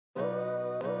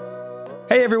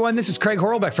Hey everyone, this is Craig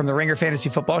Horlbeck from the Ringer Fantasy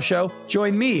Football Show.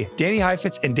 Join me, Danny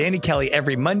Heifetz, and Danny Kelly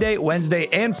every Monday, Wednesday,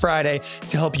 and Friday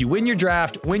to help you win your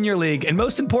draft, win your league, and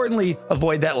most importantly,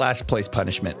 avoid that last place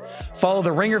punishment. Follow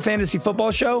the Ringer Fantasy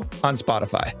Football Show on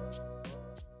Spotify.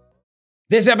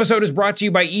 This episode is brought to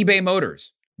you by eBay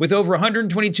Motors. With over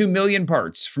 122 million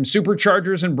parts, from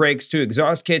superchargers and brakes to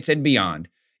exhaust kits and beyond,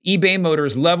 eBay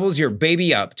Motors levels your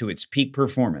baby up to its peak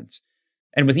performance.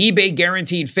 And with eBay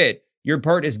Guaranteed Fit, your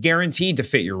part is guaranteed to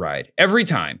fit your ride every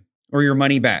time or your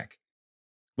money back.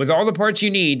 With all the parts you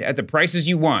need at the prices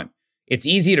you want, it's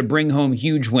easy to bring home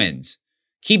huge wins.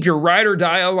 Keep your ride or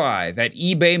die alive at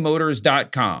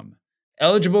ebaymotors.com.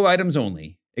 Eligible items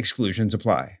only. Exclusions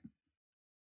apply.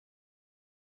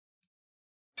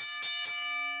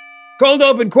 Cold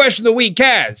open question of the week,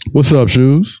 Kaz. What's up,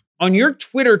 Shoes? On your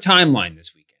Twitter timeline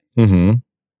this weekend,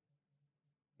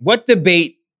 what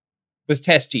debate was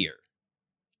testier?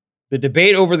 The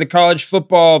debate over the college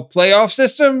football playoff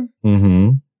system?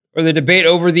 Or the debate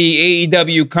over the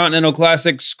AEW Continental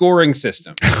Classic scoring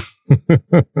system?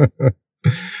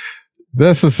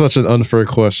 This is such an unfair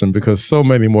question because so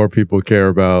many more people care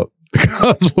about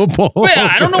college football. Well,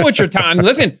 I don't know what your time.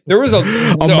 Listen, there was a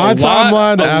lot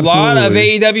of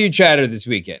AEW chatter this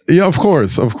weekend. Yeah, of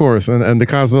course, and the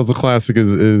Continental Classic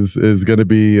is going to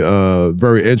be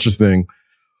very interesting.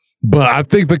 But I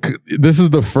think this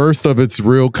is the first of its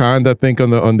real kind. I think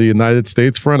on the United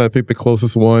States front, I think the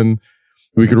closest one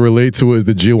we can relate to is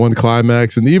the G1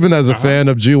 Climax. And even as a fan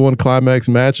of G1 Climax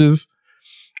matches,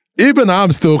 even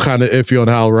I'm still kind of iffy on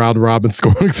how round robin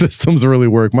scoring systems really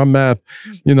work. My math,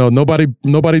 nobody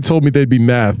told me they'd be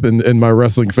math in my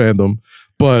wrestling fandom.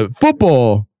 But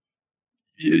football,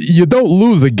 you don't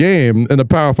lose a game in a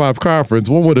Power 5 conference.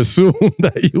 One would assume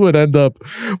that you would end up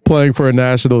playing for a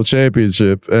national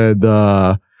championship. And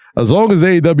as long as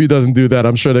AEW doesn't do that,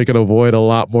 I'm sure they can avoid a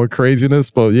lot more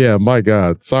craziness. But yeah, my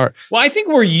God, sorry. Well, I think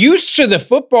we're used to the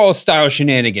football style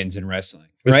shenanigans in wrestling,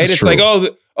 right? It's true. Like,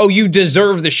 oh, you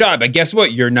deserve the shot, but guess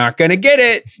what? You're not going to get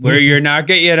it. Where you're not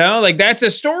going, like that's a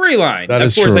storyline. That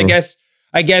is of course, true.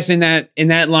 I guess in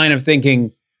that line of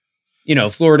thinking,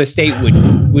 Florida State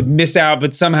would miss out,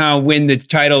 but somehow win the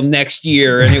title next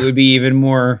year, and it would be even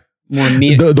more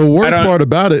meaningful. The worst part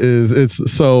about it is it's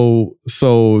so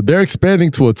they're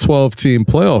expanding to a 12-team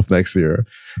playoff next year.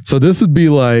 So this would be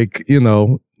like,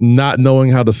 not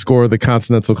knowing how to score the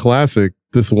Continental Classic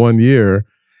this one year.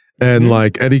 And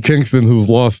like Eddie Kingston, who's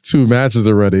lost 2 matches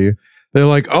already, they're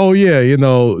like, oh yeah,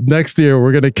 next year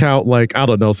we're gonna count like, I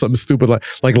don't know, something stupid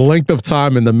like length of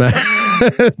time in the match.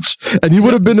 And you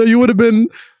would have been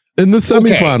in the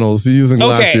semifinals using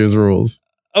last year's rules.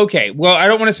 Okay, well, I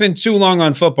don't want to spend too long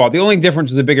on football. The only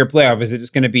difference with the bigger playoff is that it's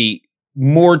going to be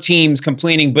more teams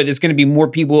complaining, but it's going to be more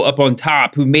people up on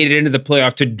top who made it into the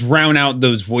playoff to drown out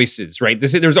those voices, right?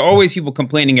 There's always people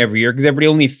complaining every year because everybody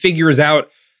only figures out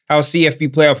how CFP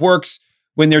playoff works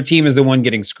when their team is the one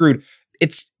getting screwed.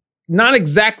 It's not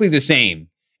exactly the same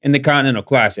in the Continental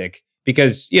Classic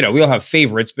because, we all have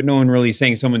favorites, but no one really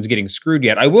saying someone's getting screwed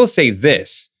yet. I will say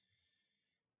this.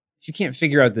 If you can't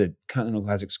figure out the Continental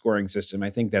Classic scoring system, I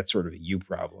think that's sort of a you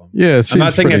problem. Yeah, it seems I'm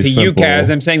not saying that to simple. you,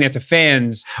 Kaz. I'm saying that to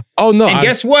fans. Oh, no. And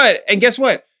guess what?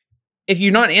 If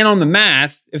you're not in on the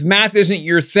math, if math isn't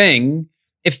your thing,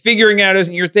 if figuring it out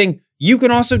isn't your thing, you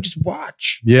can also just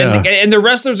watch. Yeah. And the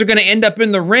wrestlers are going to end up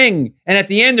in the ring. And at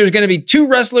the end, there's going to be 2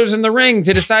 wrestlers in the ring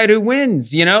to decide who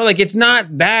wins. It's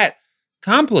not that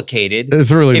complicated.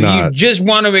 It's really not. not. If you just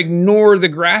want to ignore the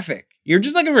graphic, you're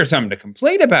just looking for something to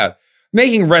complain about.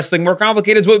 Making wrestling more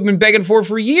complicated is what we've been begging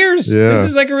for years. Yeah. This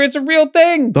is it's a real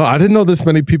thing. No, I didn't know this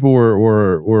many people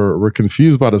were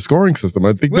confused by the scoring system.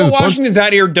 I think Will Washington's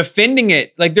out here defending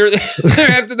it. Like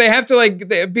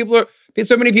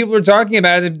so many people are talking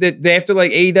about it that they have to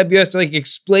AEW has to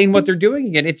explain what they're doing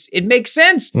again. It makes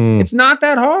sense. It's not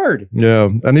that hard. Yeah.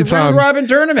 It's a round robin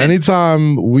tournament.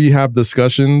 Anytime we have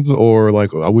discussions or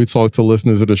we talk to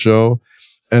listeners of the show,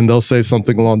 and they'll say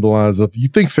something along the lines of, you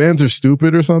think fans are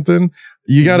stupid or something?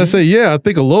 You got to say, yeah, I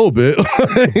think a little bit.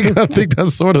 I think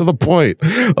that's sort of the point.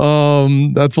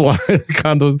 That's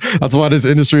why this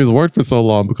industry has worked for so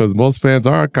long, because most fans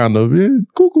are kind of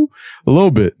cuckoo. A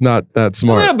little bit, not that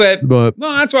smart. A little bit. But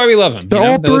that's why we love them.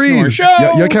 They're all threes.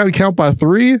 You can't count by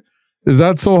 3? Is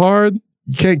that so hard?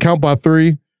 You can't count by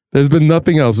 3? There's been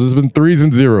nothing else. There's been 3s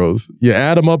and 0s. You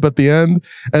add them up at the end.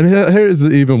 And here's the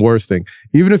even worse thing.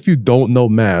 Even if you don't know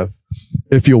math,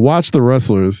 if you watch the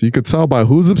wrestlers, you could tell by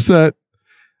who's upset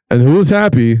and who's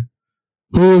happy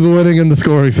who is winning in the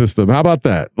scoring system. How about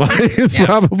that? Like it's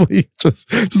probably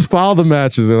just follow the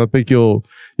matches, and I think you'll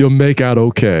make out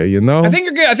okay. You know, I think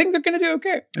you're good. I think they're going to do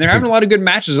okay. And they're having a lot of good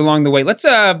matches along the way. We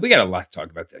got a lot to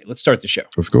talk about today. Let's start the show.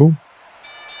 Let's go.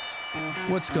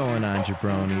 What's going on,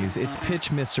 jabronis? It's Pitch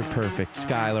Mr. Perfect,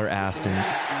 Skylar Aston.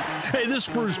 Hey, this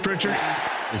is Bruce Pritchard.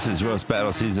 This is Roast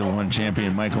Battle Season 1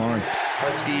 champion Mike Lawrence.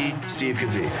 Husky Steve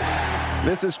Kazee.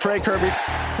 This is Trey Kirby.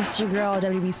 This is your girl,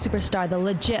 WWE superstar, the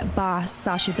legit boss,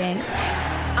 Sasha Banks.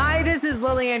 Hi, this is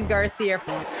Lillian Garcia.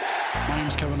 My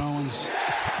name's Kevin Owens.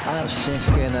 I'm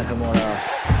Shinsuke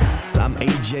Nakamura. I'm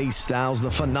AJ Styles, the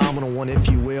phenomenal one, if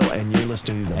you will, and you're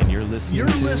listening to them. And you're listening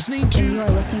to the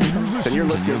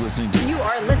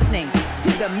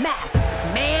Masked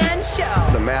Man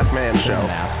Show. The Masked Man Show. The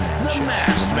Masked Man Show. The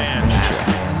Masked Man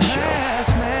Show.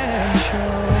 Masked Man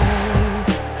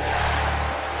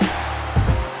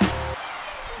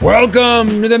Show.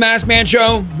 Welcome to the Masked Man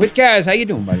Show with Kaz. How you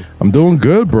doing, buddy? I'm doing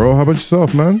good, bro. How about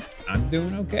yourself, man? I'm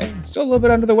doing okay. Still a little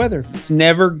bit under the weather. It's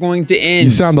never going to end. You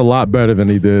sound a lot better than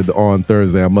he did on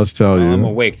Thursday, I must tell you. I'm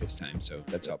awake this time, so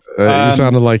that's helpful. You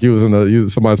sounded like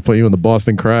somebody's putting you in the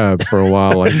Boston Crab for a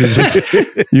while. Like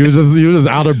you was just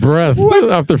out of breath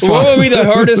after 5 What would be the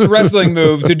hardest wrestling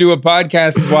move to do a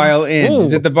podcast while in?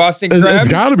 Is it the Boston Crab? It's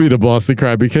got to be the Boston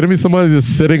Crab. Are you kidding me? Somebody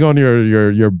just sitting on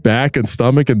your back and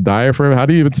stomach and diaphragm. How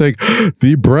do you even take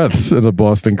deep breaths in a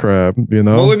Boston Crab? You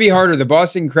know, what would be harder, the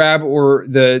Boston Crab or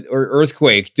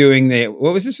Earthquake doing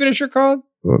what was his finisher called?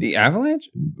 The Avalanche?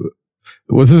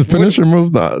 Was his finisher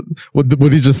move?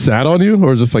 Would he just sat on you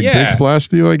or just big splash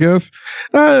to you? I guess.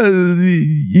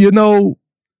 The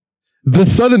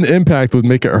sudden impact would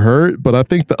make it hurt, but I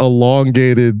think the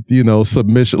elongated,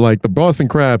 submission, like the Boston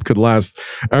Crab, could last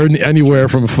anywhere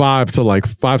from 5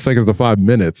 seconds to 5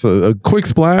 minutes. A quick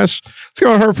splash, it's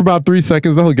gonna hurt for about 3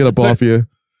 seconds. Then he'll get up off you.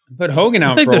 Put Hogan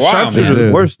out I think for a the while, sharpshooter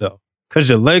is worse though, because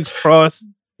your legs cross.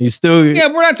 You still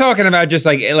we're not talking about just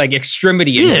like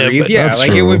extremity injuries. Yeah, that's like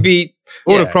true. it would be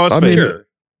or the crossface. Sure.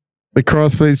 The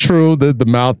crossface, true. The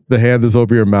mouth, the hand is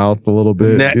over your mouth a little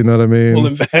bit. Neck, you know what I mean?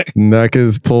 pulling back. Neck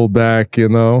is pulled back.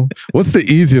 What's the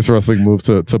easiest wrestling move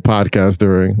to podcast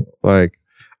during? Like,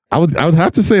 I would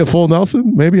have to say a full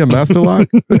Nelson, maybe a master lock.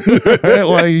 Right?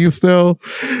 Like you just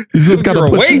got to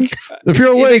push. If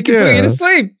you're awake, you to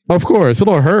sleep. Of course,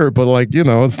 it'll hurt, but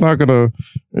it's not gonna.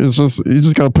 It's just you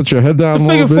just got to put your head down a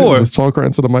little bit. And just talk right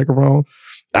into the microphone.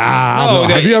 I don't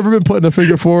know. Have you ever been put in a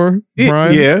figure four,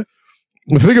 Brian? Yeah.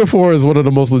 The figure four is one of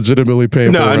the most legitimately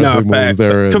painful wrestling moves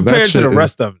there is. Compared to the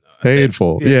rest of them.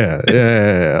 Painful.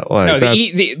 Yeah. Like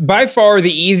by far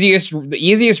the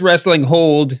easiest wrestling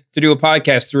hold to do a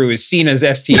podcast through is Cena's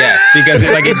STF because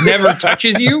it never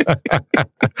touches you.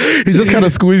 He just kind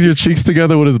of squeeze your cheeks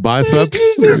together with his biceps.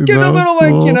 Just getting a little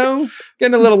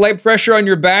getting a little light pressure on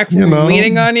your back from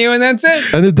leaning on you, and that's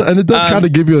it. And it does kind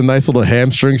of give you a nice little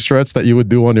hamstring stretch that you would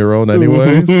do on your own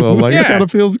anyway. So it kind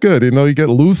of feels good. You get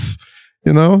loose.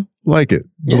 Like it.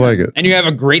 I like it. And you have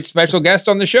a great special guest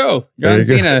on the show, John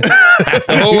Cena,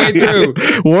 the whole way through.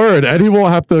 Word. And he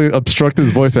won't have to obstruct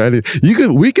his voice or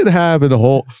anything. We could have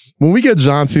when we get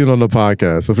John Cena on the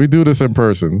podcast, if we do this in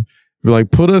person, be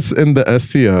put us in the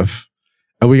STF.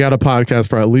 And we got a podcast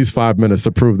for at least 5 minutes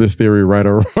to prove this theory right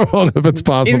or wrong, if it's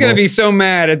possible. He's going to be so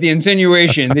mad at the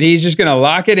insinuation that he's just going to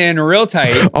lock it in real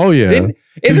tight. Oh, yeah.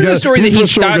 Isn't the story that he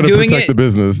stopped doing it? The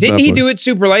business, didn't he do it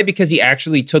super light because he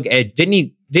actually took Edge? Didn't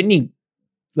he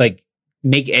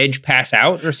make Edge pass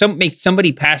out or make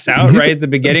somebody pass out right at the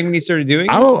beginning when he started doing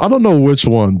it? I don't know which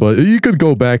one, but you could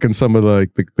go back in some of the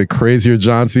crazier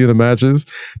John Cena matches.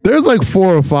 There's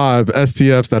 4 or 5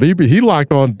 STFs that he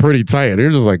locked on pretty tight.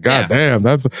 You're just like, God damn,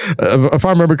 that's if I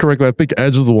remember correctly, I think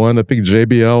Edge was one. I think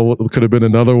JBL could have been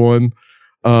another one.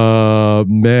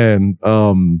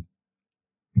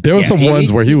 There were some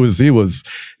ones where he was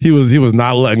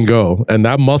not letting go, and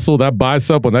that muscle, that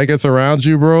bicep, when that gets around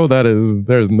you, bro,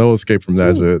 there's no escape from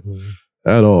that shit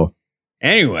at all.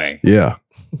 Anyway, yeah,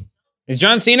 is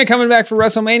John Cena coming back for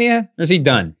WrestleMania, or is he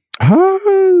done?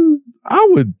 I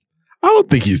don't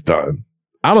think he's done.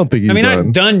 I don't think he's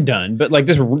done. Not done, but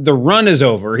the run is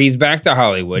over. He's back to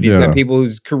Hollywood. He's got people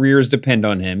whose careers depend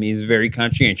on him. He's very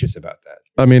conscientious about that.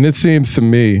 It seems to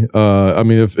me.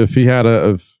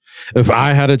 If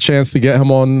I had a chance to get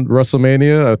him on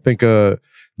WrestleMania, I think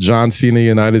John Cena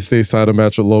United States title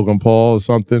match with Logan Paul or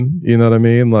something. You know what I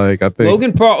mean? I think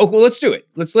Logan Paul. Oh, well, let's do it.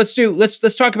 Let's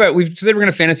talk about. We've said we're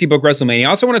going to fantasy book WrestleMania. I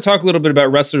also want to talk a little bit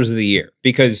about Wrestlers of the Year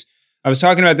because I was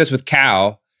talking about this with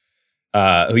Cal,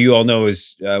 who you all know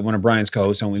is one of Brian's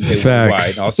co-hosts on Wednesday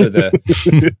Worldwide, also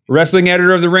the wrestling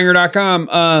editor of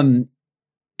TheRinger.com.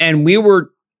 And we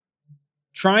were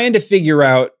trying to figure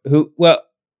out who. Well,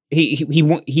 we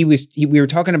were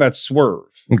talking about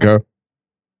Swerve. Okay.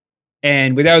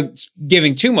 And without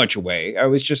giving too much away, I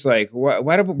was just like,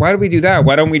 why do we do that?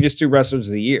 Why don't we just do Wrestlers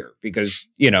of the Year? Because,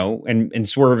 and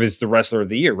Swerve is the Wrestler of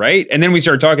the Year, right? And then we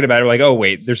started talking about it, like, oh,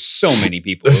 wait, there's so many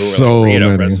people who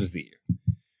are Wrestlers of the Year.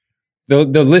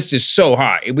 The list is so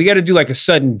high. We got to do like a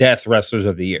sudden death Wrestlers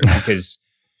of the Year because...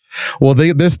 Well,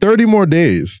 there's 30 more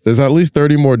days. There's at least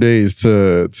 30 more days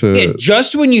to... Yeah,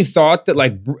 just when you thought that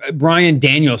like Bryan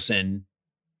Danielson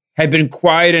had been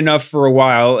quiet enough for a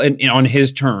while and on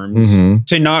his terms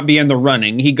to not be in the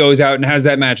running, he goes out and has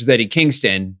that match with Eddie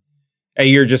Kingston. And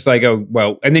you're just like, oh,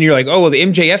 well. And then you're like, oh, well, the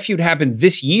MJF feud happened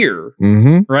this year,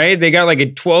 right? They got like a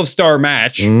 12-star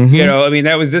match. I mean,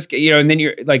 that was this, and then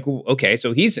you're like, okay,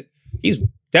 so he's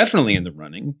definitely in the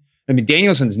running. I mean,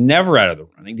 Danielson's never out of the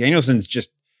running. Danielson's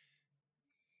just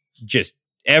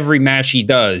every match he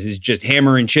does is just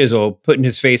hammer and chisel, putting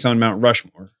his face on Mount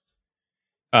Rushmore.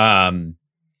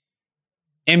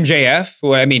 MJF,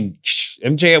 well, I mean,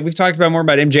 MJF, we've talked about more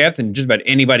about MJF than just about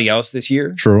anybody else this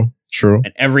year. True.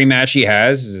 And every match he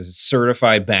has is a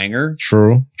certified banger.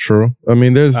 True. I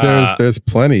mean, there's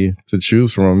plenty to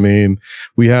choose from. I mean,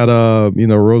 we had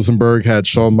Rosenberg had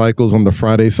Shawn Michaels on the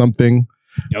Friday something.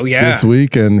 Oh yeah, this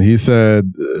week, and he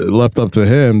said left up to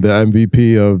him, the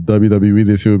MVP of WWE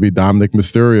this year would be Dominic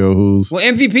Mysterio, who's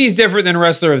MVP is different than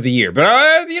Wrestler of the Year, but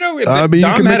I mean, Dom you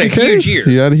can make a case.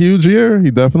 He had a huge year.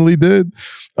 He definitely did.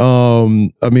 I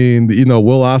mean,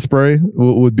 Will Ospreay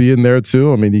would be in there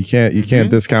too. I mean, you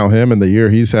can't discount him and the year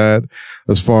he's had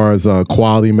as far as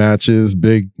quality matches,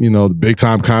 the big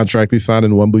time contract he signed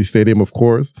in Wembley Stadium, of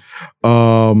course.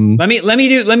 Let me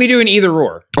do an either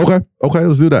or. Okay,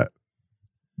 let's do that.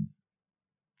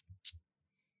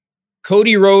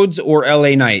 Cody Rhodes or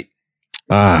LA Knight?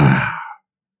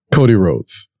 Cody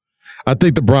Rhodes. I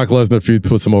think the Brock Lesnar feud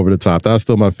puts him over the top. That's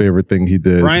still my favorite thing he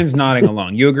did. Brian's nodding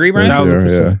along. You agree, Brian?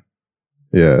 1,000%.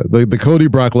 Yeah. The Cody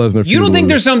Brock Lesnar feud. You don't think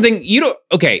there's something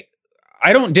okay,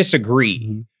 I don't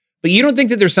disagree, but you don't think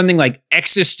that there's something like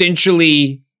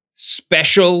existentially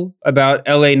special about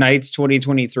LA Knight's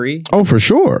 2023? Oh, for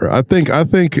sure. I think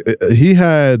he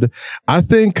had,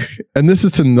 and this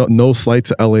is to no slight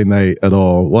to LA Knight at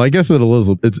all. Well, I guess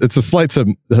it's a slight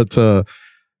to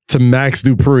Max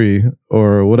Dupree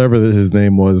or whatever his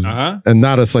name was, and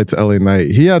not a slight to LA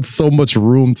Knight. He had so much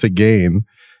room to gain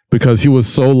because he was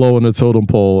so low in the totem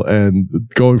pole, and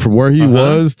going from where he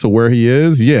was to where he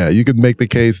is, yeah, you could make the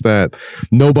case that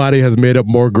nobody has made up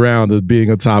more ground as being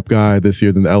a top guy this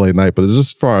year than LA Knight. But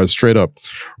just as far as straight up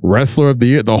Wrestler of the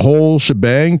Year, the whole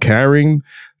shebang, carrying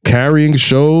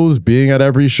shows, being at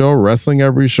every show, wrestling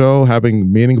every show,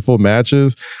 having meaningful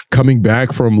matches, coming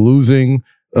back from losing.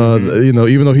 Even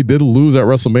though he did lose at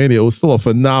WrestleMania, it was still a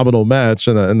phenomenal match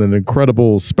and an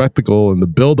incredible spectacle, and the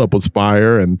buildup was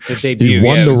fire. And the debut, he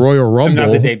won the Royal Rumble.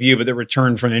 Not the debut, but the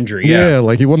return from injury. Yeah,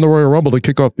 like he won the Royal Rumble to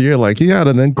kick off the year. Like he had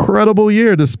an incredible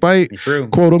year despite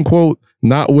quote unquote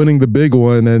not winning the big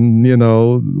one,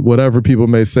 and whatever people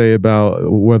may say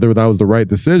about whether that was the right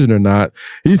decision or not.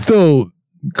 He's still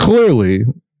clearly,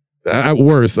 at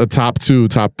worst, a top 2,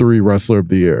 top 3 Wrestler of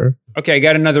the Year. Okay, I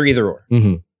got another either or.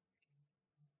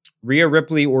 Rhea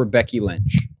Ripley or Becky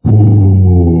Lynch?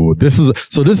 Ooh, this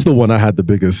is the one I had the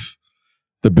biggest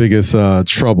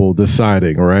trouble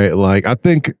deciding, right? Like I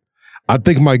think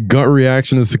my gut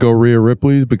reaction is to go Rhea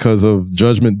Ripley because of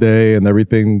Judgment Day and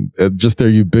everything, just their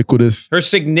ubiquitous. Her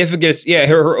significance,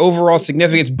 her overall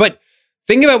significance. But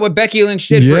think about what Becky Lynch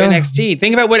did for NXT.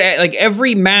 Think about what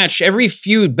every match, every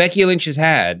feud Becky Lynch has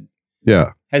had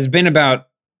has been about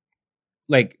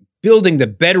building the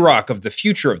bedrock of the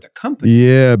future of the company.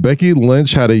 Yeah, Becky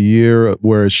Lynch had a year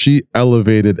where she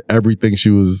elevated everything she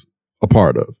was a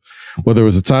part of. Whether it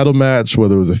was a title match,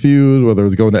 whether it was a feud, whether it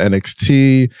was going to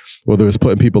NXT, whether it was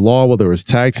putting people on, whether it was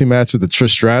tag team matches, the Trish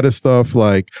Stratus stuff,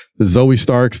 like the Zoe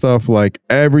Stark stuff, like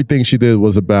everything she did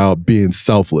was about being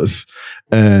selfless.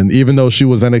 And even though she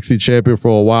was NXT champion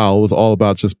for a while, it was all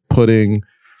about just putting,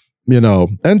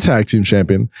 and tag team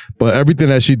champion, but everything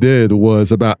that she did was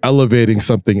about elevating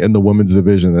something in the women's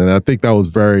division. And I think that was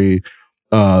very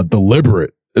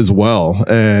deliberate as well.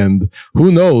 And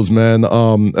who knows, man,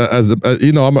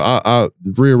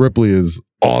 Rhea Ripley is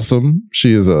awesome.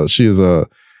 She is a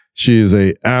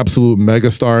absolute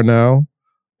megastar now.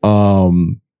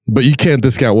 But you can't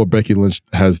discount what Becky Lynch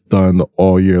has done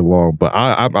all year long. But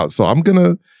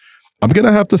I'm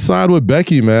gonna have to side with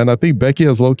Becky, man. I think Becky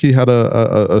has low-key had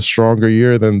a stronger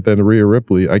year than Rhea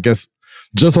Ripley. I guess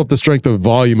just off the strength of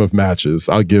volume of matches,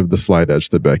 I'll give the slight edge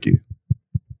to Becky.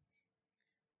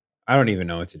 I don't even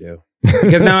know what to do.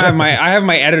 Because now I have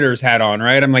my editor's hat on,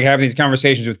 right? I'm like having these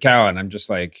conversations with Cal, and I'm just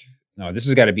like, no, this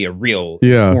has got to be a real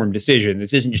informed decision.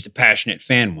 This isn't just a passionate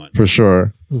fan one. For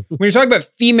sure. When you're talking about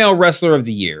female wrestler of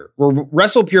the year, where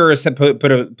Wrestle Purists had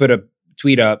put a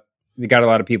tweet up, they got a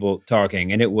lot of people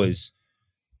talking, and it was,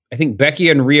 I think Becky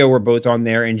and Rhea were both on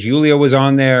there, and Julia was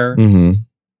on there,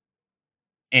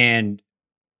 and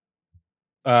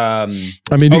I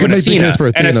mean, you can make the case for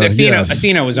Athena. And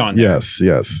Athena was on there.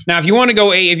 Yes. Now, if you want to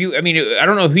go, I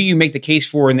don't know who you make the case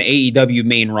for in the AEW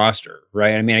main roster,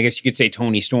 right? I mean, I guess you could say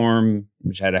Toni Storm,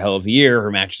 which had a hell of a year.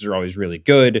 Her matches are always really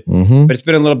good, but it's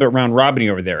been a little bit round robbing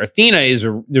over there. Athena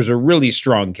there's a really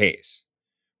strong case,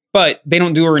 but they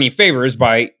don't do her any favors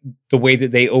by the way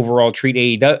that they overall treat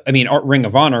AEW. I mean, Ring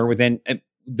of Honor within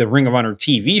the Ring of Honor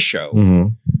TV show.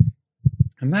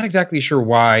 I'm not exactly sure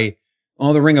why.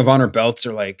 All the Ring of Honor belts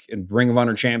are and Ring of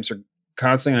Honor champs are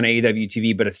constantly on AEW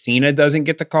TV, but Athena doesn't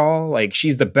get the call. Like,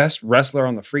 she's the best wrestler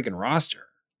on the freaking roster.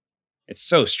 It's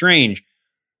so strange.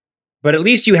 But at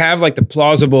least you have the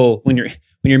plausible when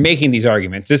you're making these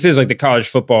arguments. This is like the college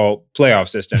football playoff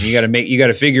system. You got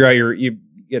to figure out you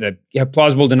have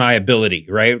plausible deniability,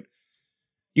 right?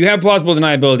 You have plausible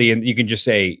deniability, and you can just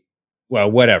say, well,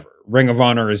 whatever. Ring of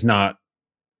Honor is not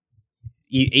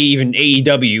even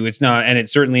AEW, it's not, and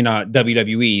it's certainly not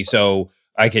WWE. So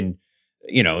I can,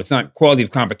 it's not quality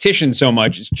of competition so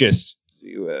much. It's just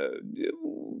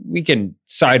we can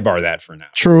sidebar that for now.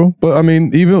 True, but I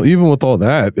mean, even with all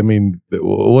that, I mean,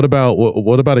 what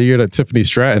about a year that Tiffany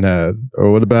Stratton had, or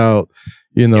what about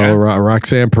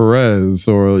Roxanne Perez,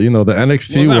 or the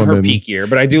NXT not woman? Her peak year,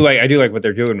 but I do like what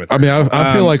they're doing with her. I mean,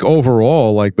 I feel like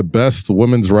overall, the best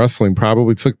women's wrestling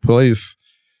probably took place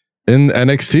in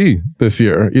NXT this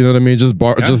year. You know what I mean?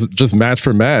 Just match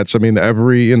for match. I mean,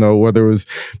 every, whether it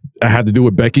had to do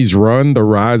with Becky's run, the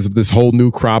rise of this whole new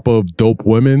crop of dope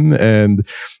women, and,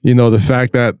 the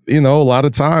fact that, a lot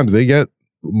of times they get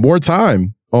more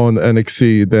time on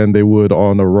NXT than they would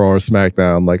on a Raw or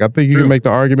SmackDown. I think you can make the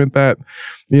argument that,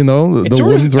 the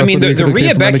women's wrestling. The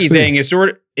Rhea Becky thing is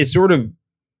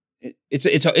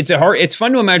it's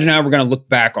fun to imagine how we're going to look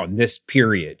back on this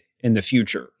period in the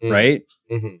future, right?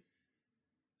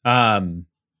 When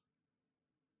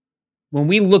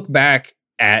we look back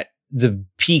at the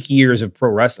peak years of pro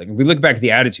wrestling, we look back at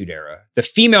the Attitude Era, the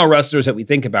female wrestlers that we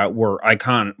think about were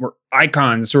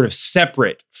icons sort of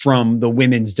separate from the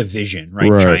women's division, right?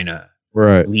 Chyna,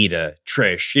 Lita,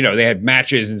 Trish, they had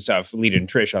matches and stuff. Lita and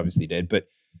Trish obviously did, but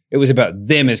it was about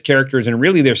them as characters and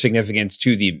really their significance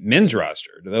to the men's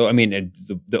roster. I mean,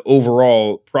 the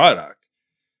overall product.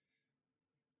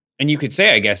 And you could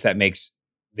say, I guess that makes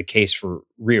the case for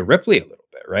Rhea Ripley a little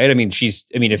bit, right? I mean,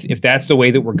 if that's the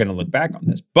way that we're going to look back on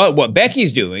this. But what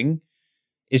Becky's doing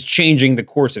is changing the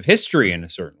course of history in a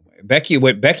certain way.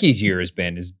 What Becky's year has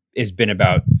been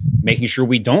about making sure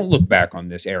we don't look back on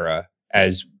this era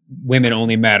as women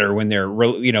only matter when they're,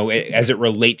 as it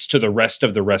relates to the rest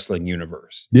of the wrestling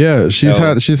universe. Yeah, she's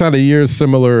had a year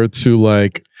similar to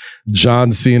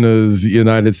John Cena's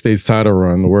United States title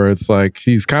run, where it's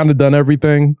he's kind of done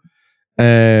everything.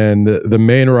 And the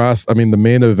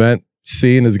main event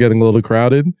scene is getting a little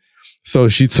crowded. So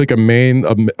she took a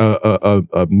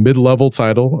mid-level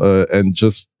title and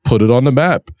just put it on the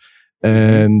map,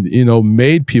 and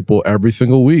made people every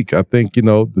single week. I think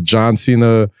the John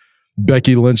Cena,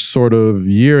 Becky Lynch sort of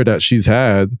year that she's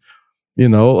had. A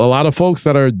lot of folks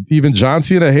that are even John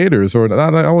Cena haters, or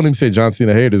I won't even say John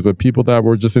Cena haters, but people that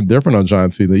were just indifferent on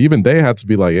John Cena, even they had to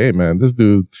be like, "Hey, man, this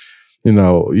dude."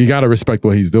 You got to respect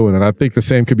what he's doing. And I think the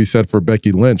same could be said for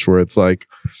Becky Lynch, where it's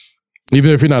even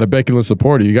if you're not a Becky Lynch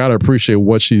supporter, you got to appreciate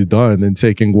what she's done in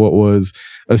taking what was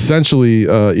essentially,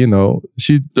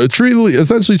 she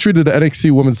essentially treated the NXT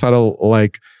women's title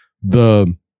like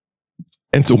the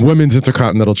women's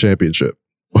intercontinental championship,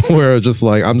 where it's just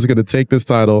I'm just going to take this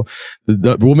title.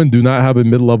 The women do not have a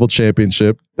mid-level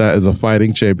championship that is a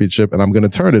fighting championship, and I'm going to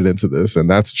turn it into this. And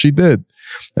that's what she did.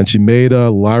 And she made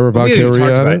Lyra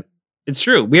Valkyria out of it. It's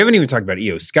true. We haven't even talked about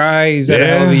Io Sky. He's had a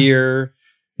hell of a year.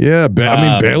 Yeah,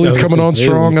 Bayley's coming on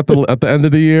strong at the end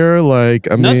of the year.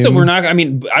 That we're not.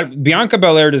 Bianca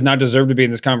Belair does not deserve to be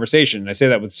in this conversation. I say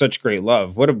that with such great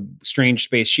love. What a strange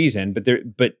space she's in. But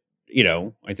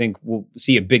I think we'll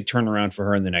see a big turnaround for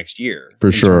her in the next year.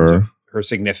 For sure. Her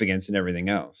significance and everything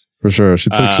else. For sure. She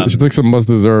took some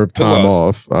must-deserved time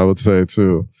off, I would say,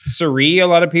 too. Sari, a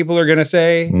lot of people are going to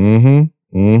say.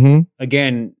 Mm-hmm. Mm-hmm.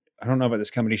 Again, I don't know about this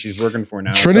company she's working for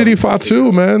now. Trinity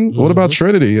Fatu, man. What about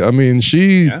Trinity? I mean,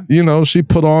 she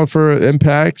put on for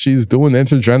Impact. She's doing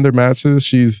intergender matches.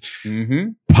 She's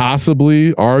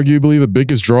possibly, arguably, the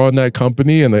biggest draw in that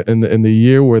company in the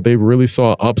year where they really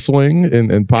saw an upswing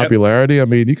in popularity. I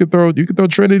mean, you could throw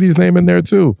Trinity's name in there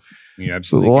too. Yeah,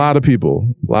 absolutely. So a lot of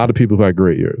people who've had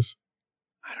great years.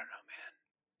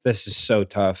 This is so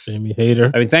tough. Jamie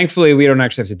Hayter. I mean, thankfully, we don't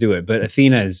actually have to do it, but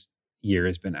Athena's year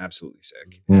has been absolutely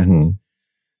sick.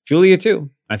 Julia, too.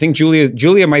 I think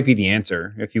Julia might be the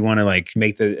answer if you want to like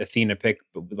make the Athena pick,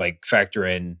 but like factor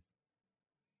in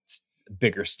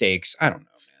bigger stakes. I don't know,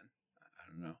 man. I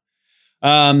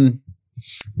don't know.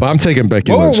 But I'm taking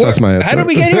Becky Lynch. That's my answer. How did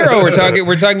we get here? Oh, we're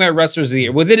talking about wrestlers of the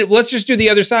year. Well, then let's just do the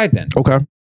other side then. Okay.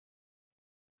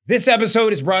 This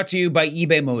episode is brought to you by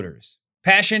eBay Motors.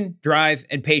 Passion, drive,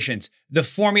 and patience. The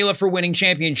formula for winning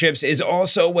championships is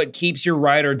also what keeps your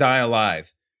ride or die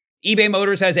alive. eBay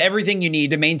Motors has everything you need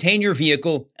to maintain your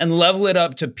vehicle and level it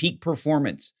up to peak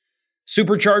performance.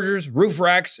 Superchargers, roof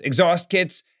racks, exhaust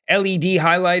kits, LED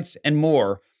highlights, and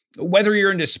more. Whether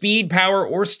you're into speed, power,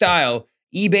 or style,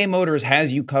 eBay Motors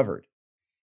has you covered.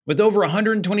 With over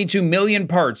 122 million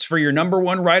parts for your number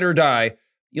one ride or die,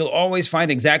 you'll always find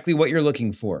exactly what you're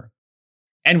looking for.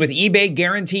 And with eBay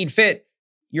Guaranteed Fit,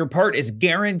 your part is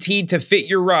guaranteed to fit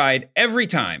your ride every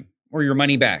time or your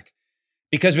money back.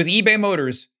 Because with eBay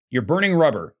Motors, you're burning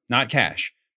rubber, not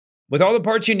cash. With all the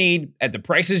parts you need at the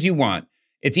prices you want,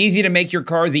 it's easy to make your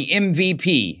car the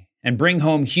MVP and bring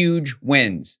home huge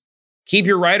wins. Keep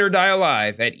your ride or die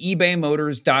alive at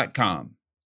ebaymotors.com.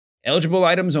 Eligible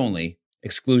items only.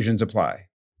 Exclusions apply.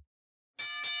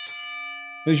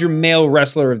 Who's your male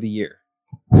wrestler of the year?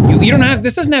 You don't have,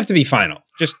 this doesn't have to be final.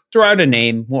 Just throw out a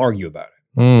name. We'll argue about it.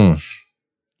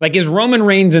 Like, is Roman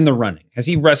Reigns in the running? Has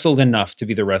he wrestled enough to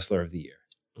be the wrestler of the year?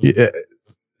 Yeah,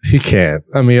 he can't.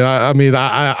 I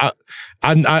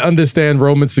understand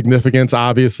Roman's significance.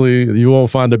 Obviously, you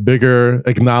won't find a bigger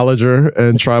acknowledger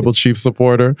and tribal chief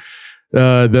supporter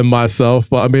than myself.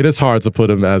 But I mean, it's hard to put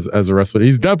him as a wrestler.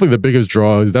 He's definitely the biggest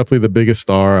draw. He's definitely the biggest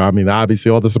star. I mean, obviously,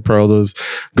 all the superlatives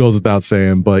goes without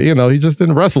saying. But he just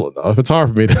didn't wrestle enough. It's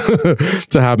hard for me to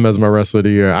have him as my wrestler of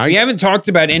the year. We haven't talked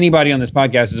about anybody on this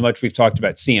podcast as much as we've talked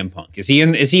about CM Punk. Is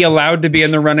he allowed to be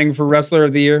in the running for wrestler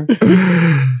of the year?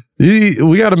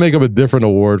 We got to make up a different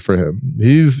award for him.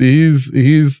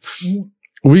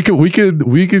 We could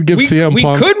give CM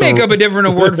Punk. We could make up a different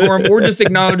award for him, or just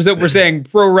acknowledge that we're saying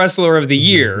pro wrestler of the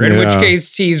year, in which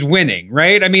case he's winning,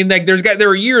 right? I mean, like there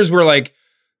are years where like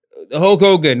Hulk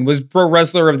Hogan was pro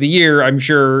wrestler of the year, I'm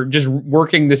sure, just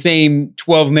working the same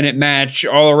 12-minute match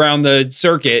all around the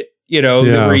circuit,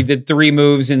 where he did 3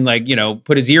 moves and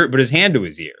put his hand to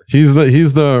his ear. He's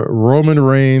the Roman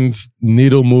Reigns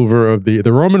needle mover of the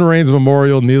Roman Reigns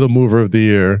Memorial needle mover of the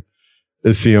year.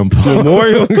 Is CM Punk.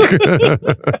 Memorial.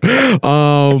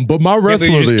 But my wrestler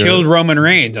you just killed Roman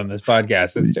Reigns on this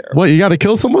podcast. That's terrible. What, you got to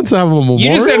kill someone to have a memorial?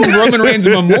 You just said Roman Reigns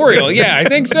memorial. Yeah, I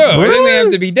think so. Really? I think they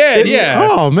have to be dead. Yeah.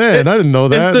 Oh man, I didn't know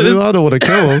that. I don't want to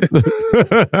kill him.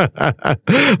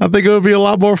 I think it would be a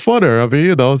lot more funner. I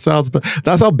mean, it sounds.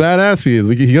 That's how badass he is.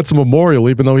 He gets a memorial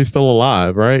even though he's still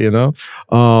alive, right?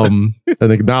 An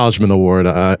acknowledgement award,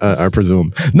 I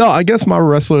presume. No, I guess my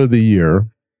wrestler of the year.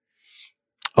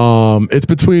 It's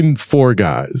between 4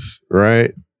 guys,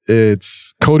 right?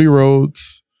 It's Cody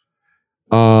Rhodes,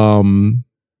 Will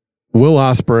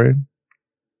Ospreay,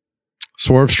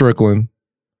 Swerve Strickland,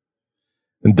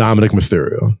 and Dominic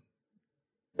Mysterio.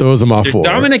 Those are my 4.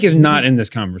 Dominic is not in this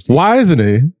conversation. Why isn't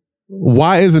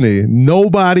he?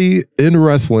 Nobody in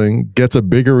wrestling gets a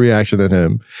bigger reaction than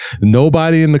him.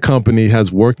 Nobody in the company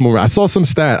has worked more. I saw some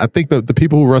stat. I think that the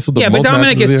people who wrestled the most matches. Yeah, but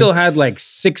Dominic has still had like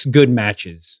 6 good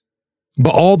matches.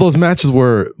 But all those matches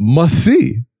were must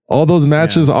see. All those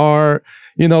matches are,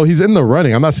 he's in the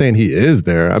running. I'm not saying he is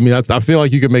there. I mean, I feel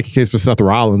like you could make a case for Seth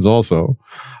Rollins also.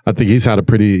 I think he's had an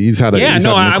incredible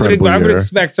year. I would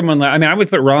expect someone I would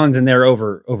put Rollins in there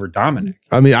over Dominic.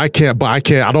 I mean, I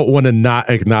don't want to not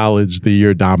acknowledge the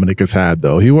year Dominic has had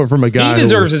though. He went from a guy he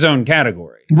deserves his own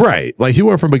category. Right. Like he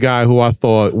went from a guy who I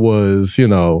thought was, I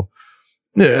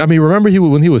mean, remember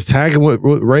when he was tagging with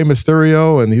Rey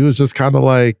Mysterio and he was just kind of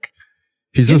like,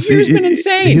 His year's been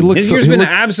insane. His year's been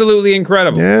absolutely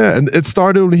incredible. Yeah, and it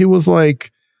started when he was like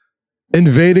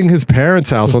invading his parents'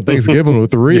 house on Thanksgiving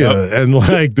with Rhea and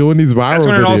like doing these viral videos. That's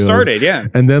when it all started, yeah.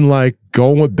 And then like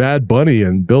going with Bad Bunny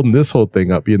and building this whole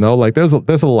thing up, like there's a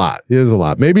lot. There's a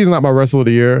lot. Maybe he's not my wrestler of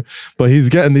the year, but he's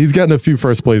getting a few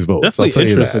first place votes. Definitely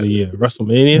interest of the year.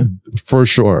 WrestleMania. For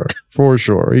sure.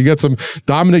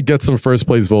 Dominic gets some first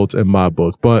place votes in my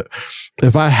book. But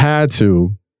if I had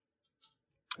to,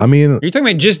 I mean, Are you talking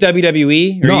about just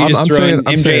WWE? Or No, are you just I'm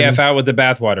throwing saying- MJF out with the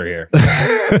bathwater here?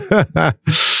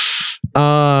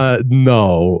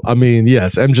 No. I mean,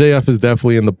 yes, MJF is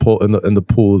definitely in the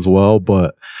pool as well.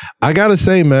 But I gotta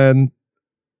say, man,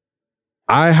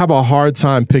 I have a hard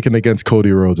time picking against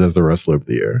Cody Rhodes as the wrestler of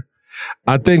the year.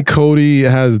 I think Cody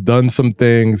has done some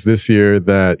things this year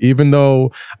that, even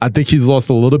though I think he's lost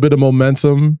a little bit of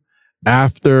momentum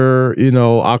after,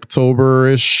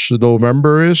 October-ish,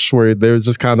 November-ish, where he was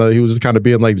just kind of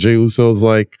being like Jey Uso's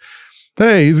like,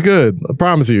 hey, he's good. I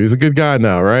promise you, he's a good guy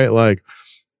now, right? Like,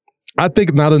 I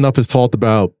think not enough is talked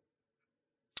about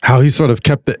how he sort of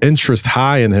kept the interest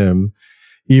high in him,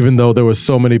 even though there was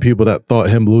so many people that thought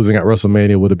him losing at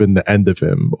WrestleMania would have been the end of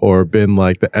him or been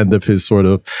like the end of his sort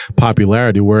of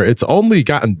popularity, where it's only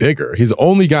gotten bigger. He's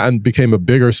only became a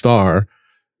bigger star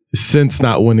since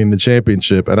not winning the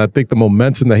championship. And I think the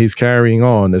momentum that he's carrying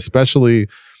on, especially,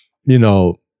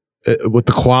 with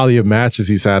the quality of matches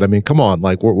he's had. I mean, come on.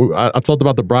 Like I talked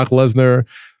about the Brock Lesnar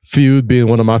feud being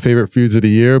one of my favorite feuds of the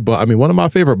year, but I mean, one of my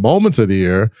favorite moments of the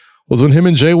year was when him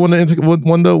and Jay won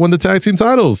the tag team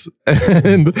titles.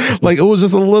 And like, it was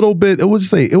just a little bit, it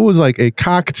was like a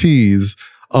cock tease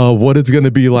of what it's going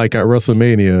to be like at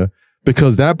WrestleMania,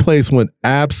 because that place went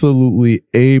absolutely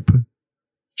ape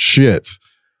shit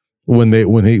when they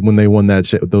won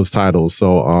those titles.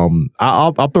 So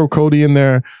I'll throw Cody in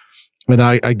there, and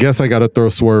I guess I got to throw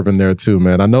Swerve in there too,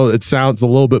 man. I know it sounds a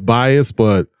little bit biased,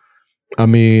 but I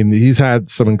mean, he's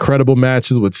had some incredible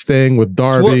matches with Sting, with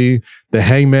Darby, the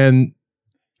Hangman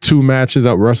 2 matches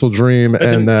at Wrestle Dream.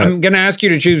 Listen, and I'm going to ask you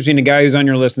to choose between a guy who's on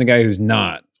your list and a guy who's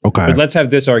not. Okay. But let's have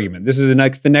this argument. This is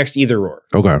the next either or.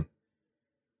 Okay.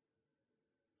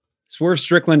 Swerve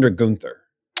Strickland or Gunther?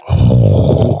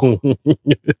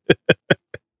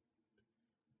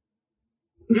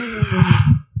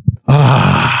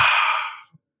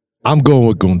 I'm going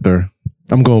with Gunther.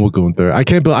 I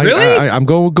can't believe. Really? I'm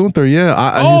going with Gunther. Yeah.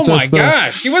 My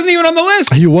gosh, he wasn't even on the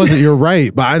list. He wasn't. You're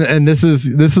right. But and this is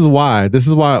why. This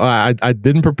is why I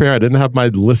didn't prepare. I didn't have my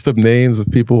list of names of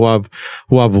people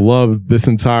who I've loved this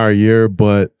entire year.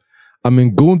 But I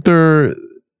mean, Gunther,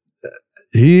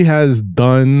 he has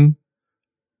done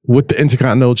with the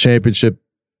Intercontinental Championship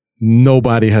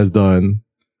nobody has done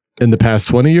in the past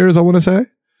 20 years, I want to say,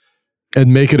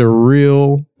 and make it a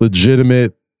real,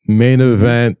 legitimate main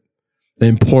event,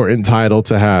 important title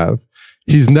to have.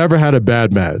 He's never had a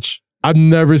bad match. I've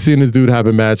never seen this dude have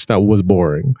a match that was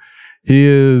boring. He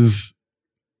is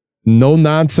no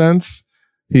nonsense.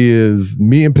 He is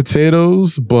meat and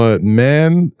potatoes, but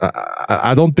man,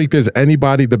 I don't think there's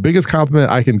anybody. The biggest compliment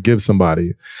I can give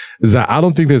somebody is that I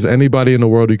don't think there's anybody in the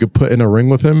world you could put in a ring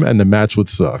with him and the match would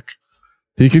suck.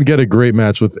 He can get a great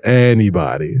match with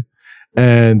anybody,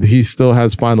 and he still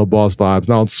has final boss vibes.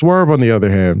 Now, Swerve, on the other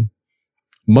hand,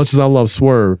 much as I love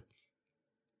Swerve,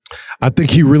 I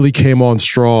think he really came on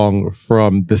strong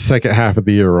from the second half of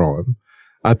the year on.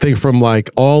 I think from like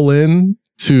All In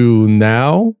to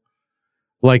now,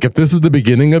 like if this is the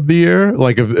beginning of the year,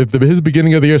 like if his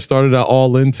beginning of the year started at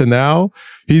All In to now,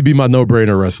 he'd be my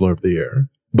no-brainer wrestler of the year.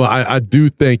 But I do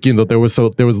think, there was a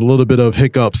little bit of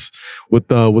hiccups with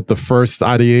the first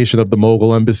ideation of the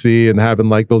Mogul Embassy and having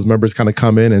like those members kind of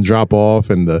come in and drop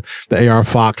off, and the AR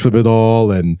Fox of it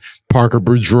all, and Parker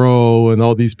Boudreaux and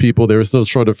all these people. They were still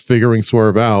sort of figuring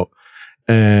Swerve out.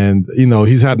 And,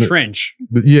 he's had Trench.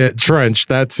 Yeah, Trench,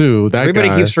 that too. Everybody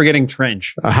guy keeps forgetting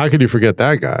Trench. How could you forget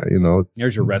that guy?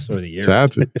 There's your wrestler of the year.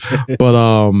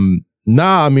 But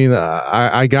nah, I mean,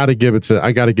 I gotta give it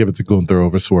to Gunther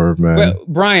over Swerve, man. Well,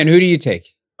 Brian, who do you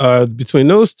take? Between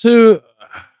those two,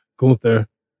 Gunther.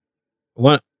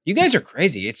 What? You guys are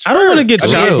crazy. I don't want to get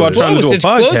shot while trying to do a It's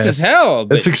podcast. close as hell.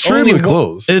 It's extremely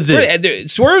close. Is it?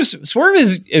 Swerve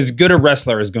is as good a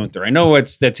wrestler as Gunther. I know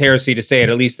that's heresy to say it,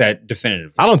 at least that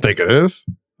definitively. I don't think it is.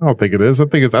 I think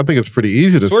it's pretty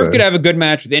easy to say. Swerve could have a good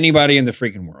match with anybody in the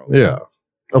freaking world. Yeah,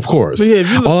 of course.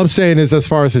 Yeah, all I'm saying is, as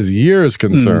far as his year is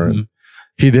concerned,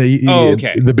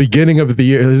 okay. The beginning of the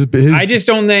year, his I just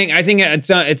don't think. I think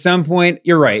at some point,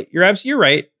 you're right. You're absolutely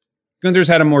right. Gunther's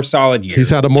had a more solid year. He's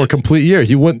had a more complete year.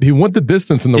 He went the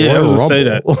distance in the Royal Rumble. Say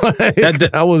that.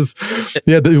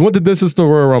 He went the distance in the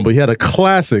Royal Rumble. He had a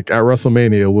classic at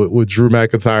WrestleMania with Drew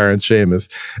McIntyre and Sheamus,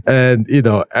 and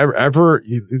the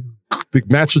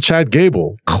match with Chad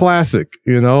Gable, classic.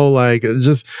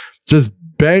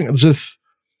 Just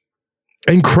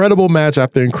incredible match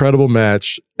after incredible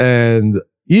match, and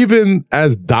even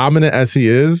as dominant as he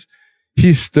is,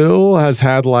 he still has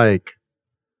had like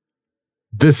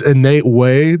this innate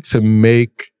way to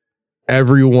make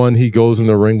everyone he goes in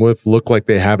the ring with look like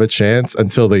they have a chance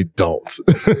until they don't.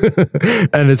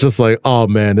 And it's just like, oh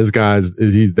man, he's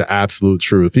the absolute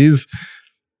truth. It's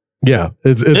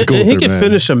good. He can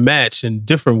finish a match in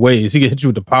different ways. He can hit you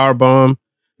with the power bomb.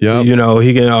 Yeah. You know,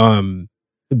 he can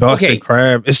Boston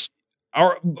Crab.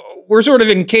 We're sort of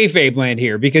in kayfabe land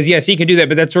here because yes, he can do that,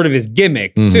 but that's sort of his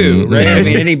gimmick too, right? I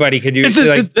mean, anybody could do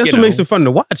it. That's what makes it fun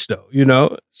to watch, though. You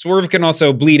know, Swerve can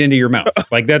also bleed into your mouth.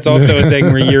 Like that's also a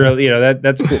thing where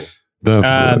that's cool.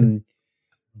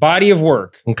 Body of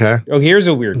work. Okay. Oh, here's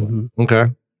a weird one. Okay.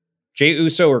 Jey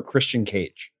Uso or Christian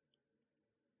Cage?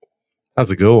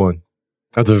 That's a good one.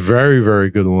 That's a very, very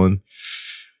good one.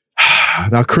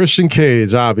 Now, Christian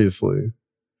Cage, obviously,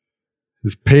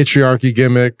 his patriarchy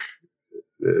gimmick.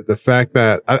 The fact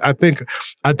that I think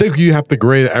you have to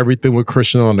grade everything with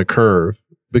Christian on the curve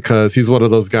because he's one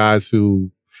of those guys who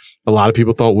a lot of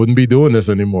people thought wouldn't be doing this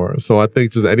anymore. So I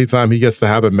think just anytime he gets to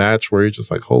have a match where you're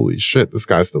just like, holy shit, this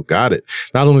guy still got it.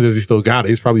 Not only does he still got it,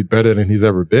 he's probably better than he's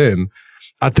ever been.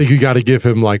 I think you got to give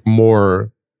him like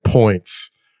more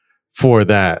points for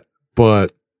that.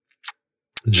 But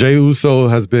Jey Uso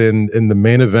has been in the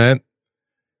main event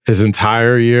his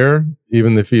entire year,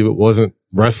 even if he wasn't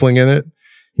wrestling in it.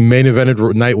 He main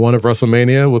evented night 1 of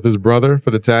WrestleMania with his brother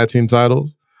for the tag team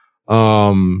titles.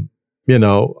 You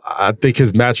know, I think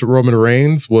his match with Roman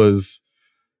Reigns was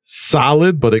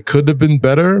solid, but it could have been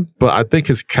better. But I think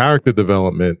his character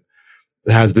development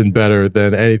has been better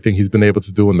than anything he's been able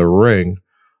to do in the ring.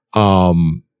 I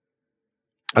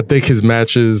think his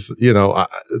matches, you know,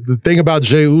 the thing about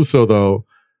Jey Uso, though,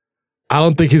 I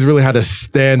don't think he's really had a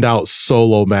standout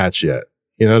solo match yet.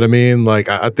 You know what I mean? Like,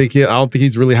 I don't think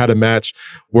he's really had a match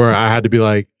where I had to be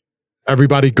like,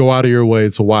 everybody go out of your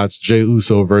way to watch Jey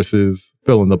Uso versus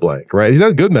fill in the blank, right? He's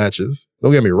had good matches.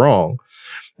 Don't get me wrong.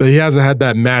 But he hasn't had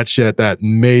that match yet that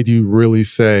made you really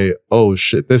say, oh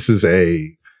shit, this is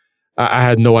I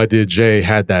had no idea Jey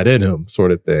had that in him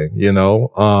sort of thing, you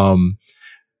know?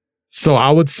 So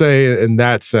I would say in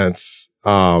that sense,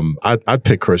 I'd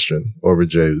pick Christian over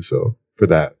Jey Uso for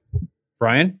that.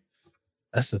 Brian?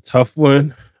 That's a tough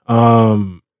one.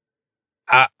 I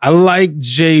like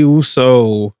Jey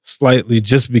Uso slightly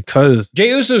just because Jey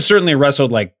Uso certainly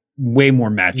wrestled like way more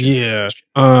matches. Yeah.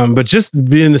 But just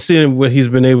being to see what he's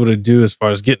been able to do as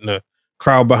far as getting a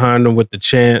crowd behind him with the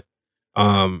chant,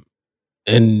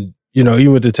 and you know,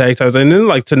 even with the tag titles, and then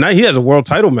like tonight he has a world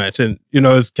title match, and you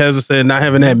know, as Kez was saying, not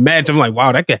having that match, I'm like,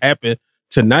 wow, that could happen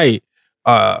tonight.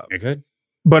 It could.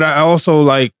 But I also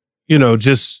like, you know,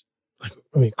 just like,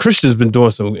 I mean, Christian's been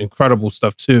doing some incredible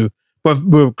stuff too. But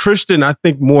with Christian, I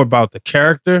think more about the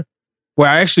character, where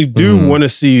I actually do want to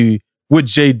see what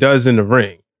Jey does in the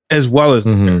ring, as well as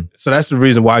the character. So that's the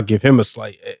reason why I give him a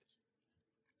slight edge.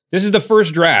 This is the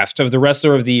first draft of the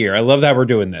Wrestler of the Year. I love that we're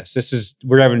doing this.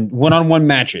 We're having one-on-one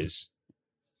matches.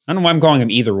 I don't know why I'm calling them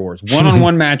either ors.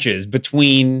 One-on-one matches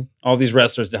between all these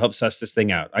wrestlers to help suss this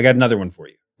thing out. I got another one for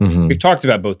you. We've talked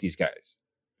about both these guys,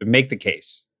 but make the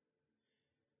case.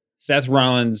 Seth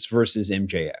Rollins versus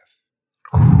MJF.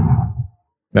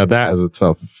 Now that's a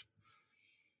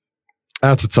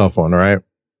tough one, right?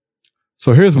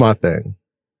 So here's my thing.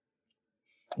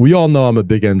 We all know I'm a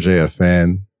big MJF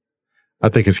fan. I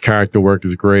think his character work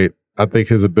is great. I think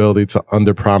his ability to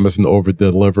underpromise and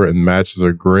overdeliver in matches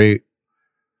are great.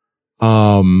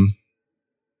 And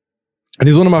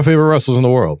he's one of my favorite wrestlers in the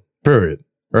world, period,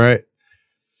 right?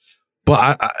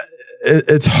 But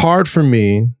it's hard for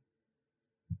me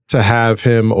to have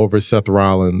him over Seth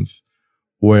Rollins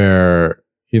where,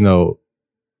 you know,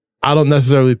 I don't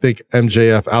necessarily think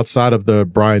MJF outside of the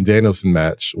Bryan Danielson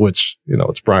match, which, you know,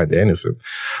 it's Bryan Danielson.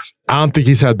 I don't think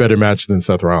he's had better matches than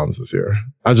Seth Rollins this year.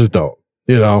 I just don't,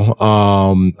 you know.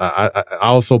 I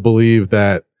also believe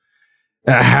that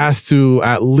it has to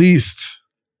at least,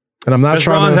 and I'm not Seth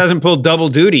Rollins hasn't pulled double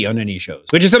duty on any shows,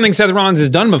 which is something Seth Rollins has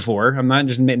done before. I'm not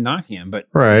just knocking him, but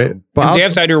right. But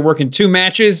MJF's out here working 2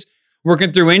 matches,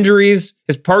 working through injuries.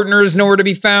 His partner is nowhere to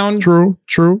be found. True.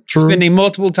 Defending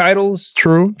multiple titles.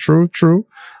 True.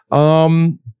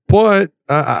 But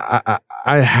I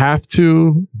have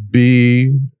to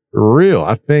be real.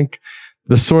 I think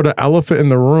the sort of elephant in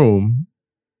the room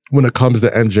when it comes to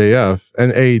MJF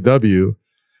and AEW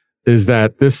is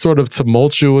that this sort of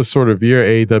tumultuous sort of year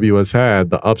AEW has had,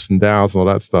 the ups and downs and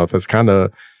all that stuff, has kind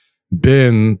of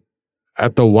been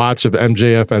at the watch of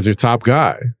MJF as your top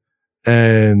guy.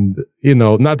 And, you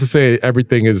know, not to say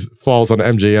everything falls on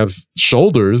MJF's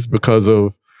shoulders because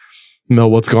of, you know,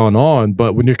 what's going on,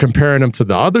 but when you're comparing him to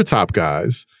the other top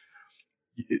guys,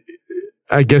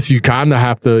 I guess you kind of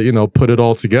have to, you know, put it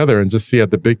all together and just see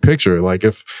at the big picture. Like,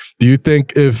 do you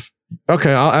think if,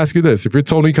 okay, I'll ask you this. If you're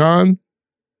Tony Khan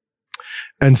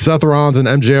and Seth Rollins and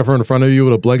MJF are in front of you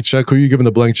with a blank check, who are you giving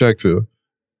the blank check to?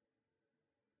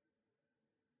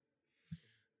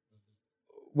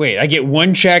 Wait, I get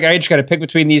one check. I just got to pick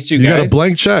between these two guys. You got a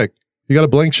blank check. You got a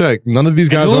blank check. None of these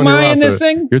guys are on your roster. Who am I in this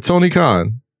thing? You're Tony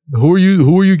Khan. Who are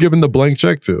you giving the blank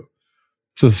check to?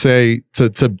 To say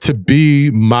to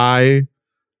be my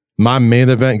main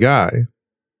event guy.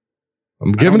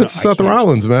 I'm giving it to Seth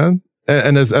Rollins, man.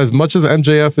 And as much as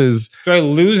MJF is, do I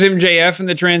lose MJF in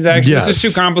the transaction? Yes. This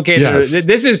is too complicated. Yes.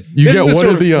 This is one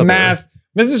or the other. Math.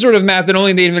 This is sort of math that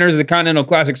only the inventors of the Continental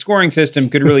Classic scoring system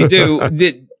could really do.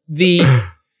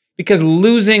 Because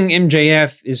losing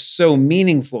MJF is so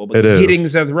meaningful, but getting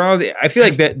Seth Rollins, I feel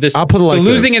like that I'll put it like the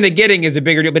losing this. and the getting is a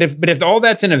bigger deal. But if all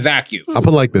that's in a vacuum, I'll put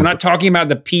it like this. We're not talking about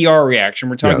the PR reaction.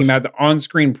 We're talking about the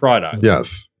on-screen product.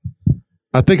 Yes.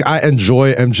 I think I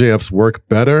enjoy MJF's work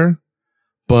better,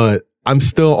 but I'm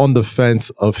still on the fence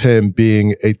of him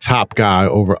being a top guy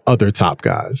over other top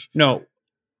guys. No,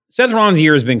 Seth Rollins'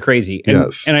 year has been crazy.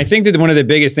 And, and I think that one of the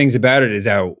biggest things about it is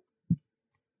how,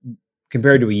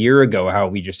 compared to a year ago, how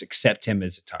we just accept him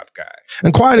as a top guy.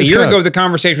 And quiet a year ago, the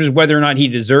conversation was whether or not he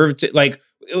deserved to, like,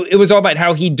 it was all about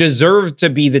how he deserved to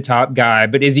be the top guy,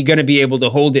 but is he going to be able to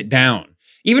hold it down?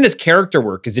 Even his character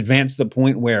work has advanced to the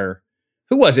point where,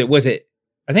 who was it?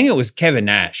 I think it was Kevin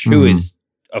Nash, who is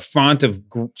a font of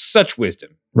such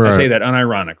wisdom. Right. I say that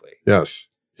unironically.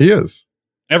 Yes, he is.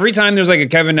 Every time there's like a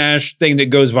Kevin Nash thing that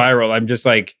goes viral, I'm just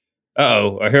like,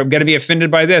 uh-oh, I'm going to be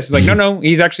offended by this. It's like, no,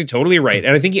 he's actually totally right.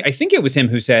 And I think it was him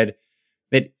who said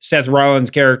that Seth Rollins'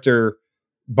 character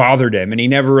bothered him and he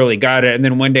never really got it. And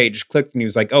then one day it just clicked and he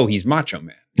was like, oh, he's Macho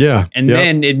Man. Yeah. And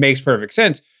then it makes perfect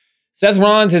sense. Seth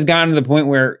Rollins has gotten to the point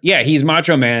where, yeah, he's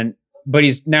Macho Man, but he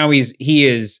is not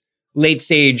late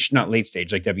stage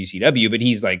like WCW, but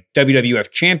he's like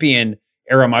WWF champion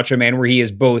era Macho Man, where he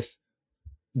is both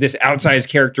this outsized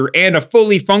character and a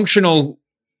fully functional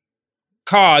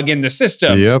cog in the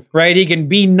system. Yep. Right? He can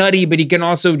be nutty, but he can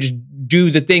also just do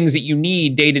the things that you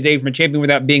need day to day from a champion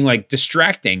without being like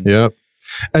distracting. Yep.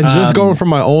 And just going from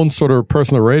my own sort of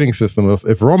personal rating system,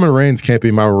 if Roman Reigns can't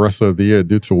be my wrestler of the year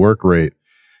due to work rate,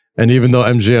 and even though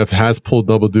MJF has pulled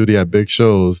double duty at big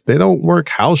shows, they don't work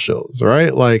house shows,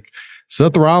 right? Like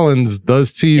Seth Rollins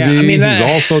does TV. Yeah, I mean, he's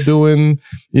also doing,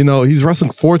 he's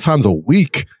wrestling 4 times a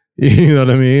week. You know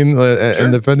what I mean?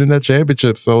 And defending that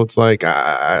championship. So it's like,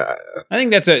 I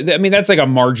think that's like a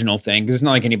marginal thing because it's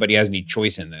not like anybody has any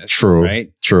choice in this. True.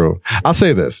 Right? True. I'll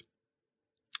say this.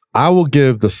 I will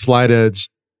give the slightest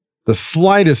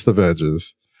of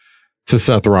edges to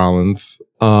Seth Rollins.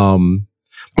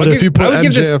 But if you put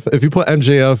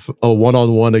MJF a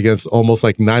one-on-one against almost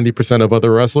like 90% of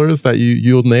other wrestlers that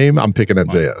you'll name, I'm picking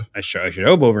MJF. I should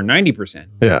hope over 90%.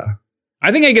 Yeah.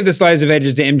 I think I give the slice of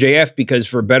edges to MJF because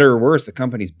for better or worse, the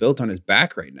company's built on his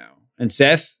back right now. And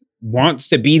Seth wants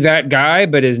to be that guy,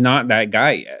 but is not that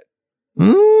guy yet.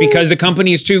 Because the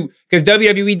company's because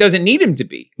WWE doesn't need him to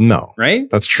be. No. Right?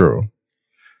 That's true.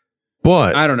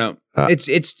 But I don't know.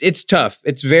 It's tough.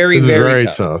 It's very, very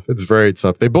tough. It's very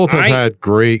tough. They both have had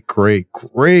great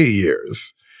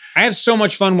years. I have so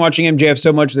much fun watching MJF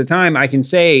so much of the time. I can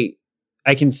say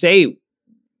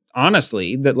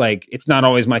honestly that like it's not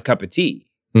always my cup of tea.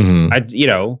 Mm-hmm.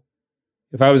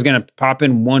 If I was going to pop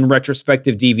in one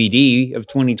retrospective DVD of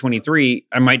 2023,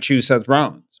 I might choose Seth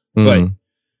Rollins. Mm-hmm. But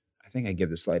I think I give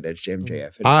the slight edge to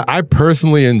MJF. I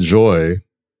personally enjoy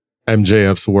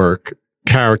MJF's work,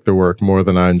 character work, more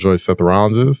than I enjoy Seth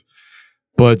Rollins's.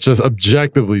 But just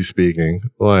objectively speaking,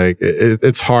 like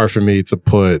it's hard for me to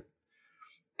put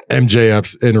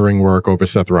MJF's in-ring work over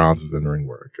Seth Rollins' in-ring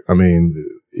work. I mean,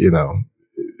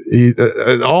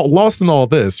 lost in all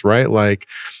this, right? Like,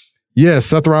 yeah,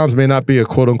 Seth Rollins may not be a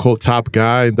quote-unquote top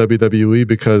guy in WWE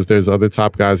because there's other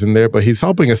top guys in there, but he's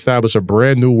helping establish a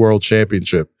brand new world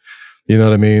championship. You know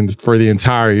what I mean? For the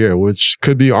entire year, which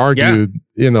could be argued,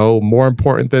 more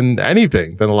important than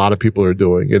anything that a lot of people are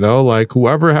doing. Like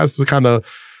whoever has to kind of,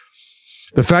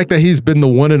 the fact that he's been the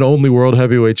one and only world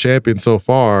heavyweight champion so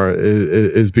far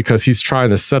is because he's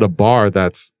trying to set a bar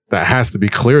that has to be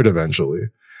cleared eventually.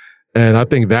 And I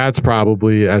think that's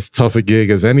probably as tough a gig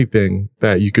as anything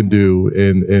that you can do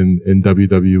in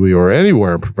WWE or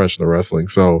anywhere in professional wrestling.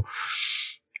 So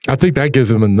I think that gives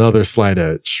him another slight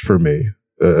edge for me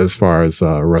as far as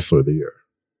Wrestler of the Year.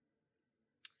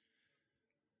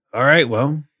 All right.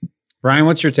 Well, Brian,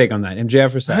 what's your take on that?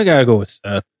 MJF or Seth? I gotta go with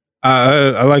Seth.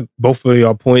 I like both of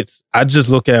y'all points. I just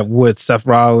look at what Seth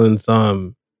Rollins,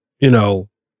 the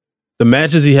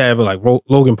matches he had with like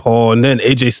Logan Paul and then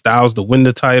AJ Styles to win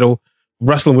the title,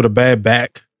 wrestling with a bad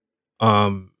back.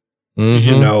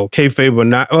 you know, kayfabe or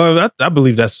not. I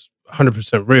believe that's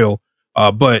 100% real.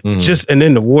 But and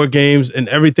then the war games and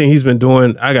everything he's been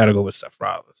doing, I got to go with Seth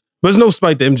Rollins. But it's no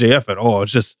spite to MJF at all.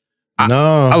 It's just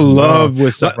I love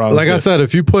what Seth Rollins. Like I said,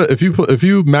 if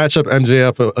you match up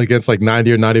MJF against like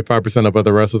 90 or 95% of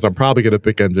other wrestlers, I'm probably gonna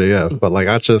pick MJF. But like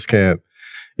I just can't.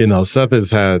 You know, Seth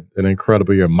has had an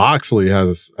incredible year. Moxley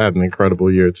has had an incredible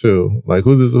year too. Like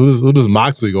who does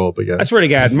Moxley go up against? I swear to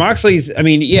God, Moxley's. I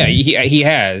mean, yeah, he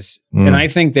has, and I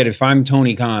think that if I'm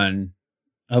Tony Khan,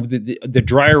 the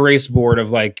dry erase board of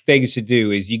like things to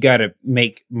do is you got to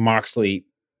make Moxley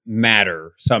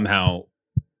matter somehow,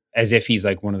 as if he's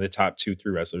like one of the top 2-3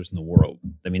 wrestlers in the world.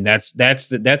 I mean, that's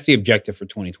the objective for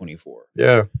 2024.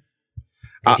 Yeah,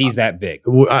 because he's that big.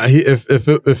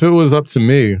 If it was up to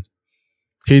me,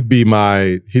 he'd be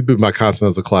my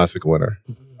Continental Classic winner.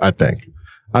 I think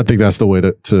that's the way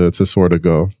to sort of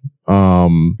go.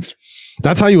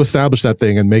 That's how you establish that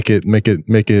thing and make it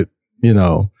you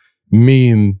know,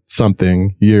 mean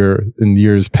something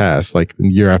years past, like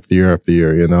year after year after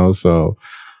year, you know. So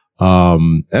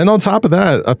and on top of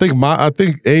that, I think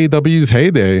AEW's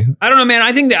heyday. I don't know, man.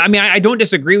 I don't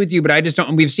disagree with you, but I just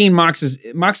don't. We've seen Mox's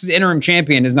interim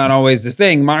champion is not always this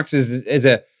thing. Mox is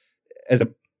a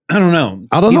I don't know.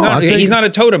 He's not a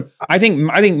totem. I think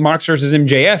Mox versus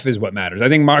MJF is what matters. I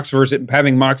think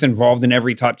having Mox involved in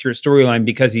every top tier storyline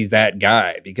because he's that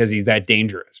guy, because he's that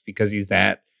dangerous, because he's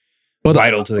that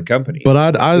vital to the company.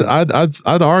 But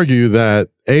I'd argue that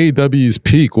AEW's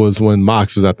peak was when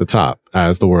Mox was at the top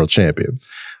as the world champion.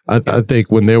 I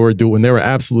think when they were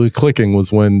absolutely clicking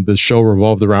was when the show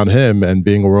revolved around him and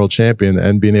being a world champion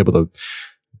and being able to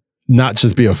not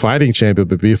just be a fighting champion,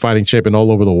 but be a fighting champion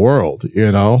all over the world. You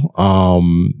know,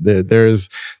 there's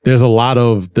a lot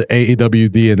of the AEW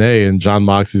DNA in Jon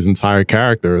Moxley's entire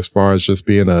character, as far as just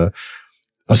being a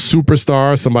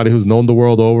superstar, somebody who's known the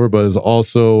world over, but is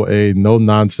also a no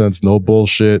nonsense, no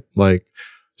bullshit, like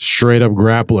straight up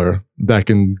grappler that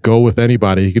can go with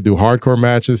anybody. He could do hardcore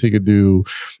matches. He could do,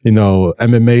 you know,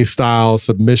 MMA style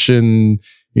submission,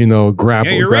 you know,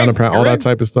 grapple, ground and pound, all that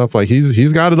type of stuff. Like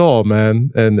he's got it all,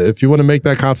 man. And if you want to make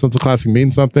that Continental Classic mean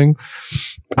something,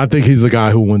 I think he's the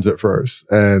guy who wins it first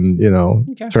and, you know,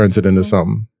 turns it into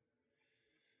something.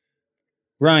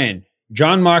 Ryan,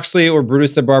 Jon Moxley or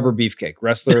Brutus the Barber Beefcake,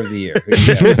 wrestler of the year?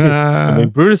 I mean,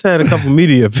 Brutus had a couple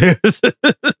media appearances.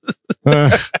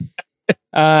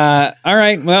 All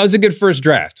right. Well, that was a good first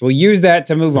draft. We'll use that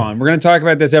to move on. We're going to talk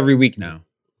about this every week now.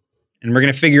 And we're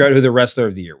going to figure out who the wrestler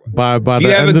of the year was. By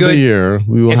the end of the year,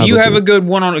 we will have a good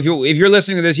one-on. If you're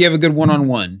listening to this, you have a good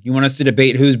one-on-one. You want us to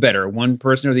debate who's better, one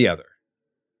person or the other.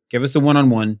 Give us the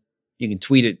one-on-one. You can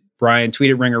tweet it, Brian.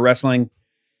 Tweet it, Ringer Wrestling.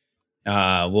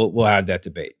 We'll have that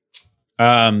debate.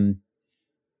 So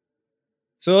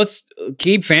let's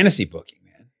keep fantasy booking,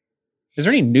 man. Is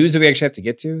there any news that we actually have to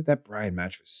get to? That Brian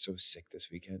match was so sick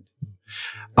this weekend.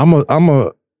 I'm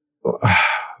a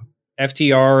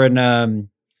FTR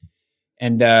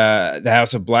and the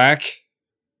House of Black.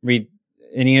 I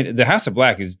mean, the House of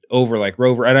Black is over like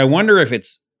Rover, and I wonder if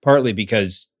it's partly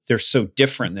because they're so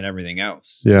different than everything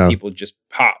else. Yeah, people just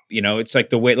pop. You know, it's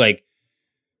like the way, like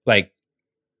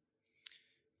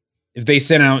if they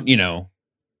sent out, you know,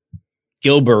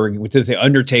 Gilbert with the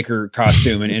Undertaker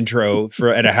costume and intro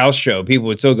at a house show, people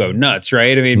would still go nuts,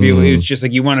 right? I mean, people, it's just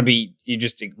like you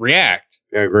just react.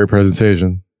 Yeah, great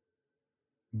presentation.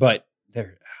 But I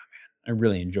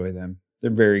really enjoy them. They're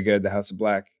very good. The House of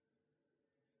Black.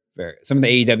 Some of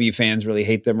the AEW fans really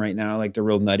hate them right now, like the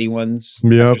real nutty ones.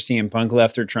 Yep. After CM Punk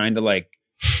left, they're trying to like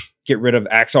get rid of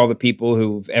all the people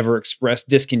who've ever expressed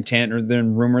discontent or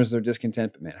then rumors they're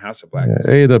discontent. But man, House of Black.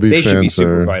 AEW they fans should be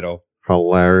super are vital.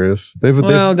 Hilarious.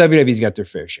 WWE's got their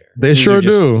fair share. They sure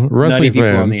do. Wrestling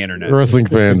fans on the internet. Wrestling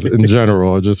fans in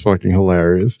general are just fucking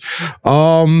hilarious.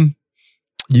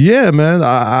 Yeah, man.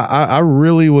 I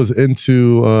really was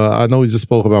into I know we just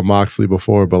spoke about Moxley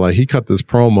before, but like he cut this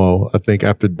promo, I think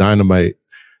after Dynamite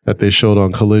that they showed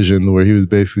on Collision, where he was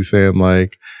basically saying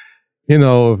like, you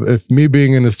know, if me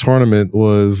being in this tournament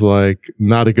was like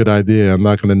not a good idea, I'm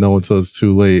not gonna know until it's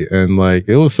too late. And like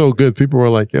it was so good. People were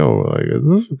like, yo, like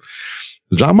is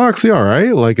Jon Moxley all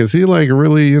right? Like, is he like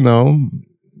really, you know,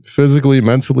 physically,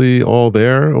 mentally all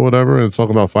there or whatever? And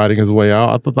talking about fighting his way out.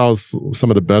 I thought that was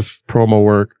some of the best promo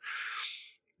work,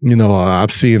 you know,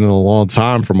 I've seen in a long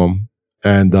time from him.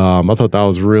 And I thought that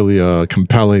was really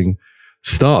compelling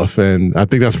stuff. And I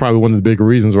think that's probably one of the big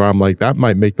reasons where I'm like, that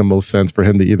might make the most sense for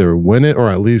him to either win it or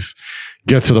at least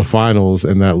get to the finals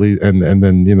and and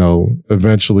then, you know,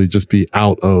 eventually just be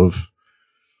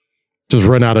just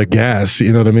run out of gas.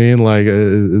 You know what I mean? Like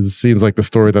it seems like the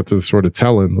story that they're sort of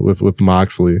telling with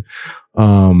Moxley.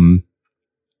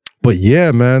 But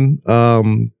yeah, man,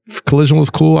 Collision was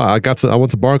cool. I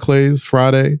went to Barclays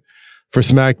Friday for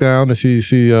SmackDown to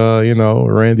see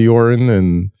Randy Orton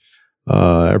and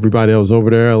everybody that was over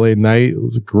there. LA Knight. It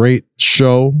was a great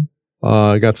show.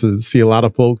 I got to see a lot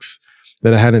of folks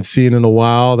that I hadn't seen in a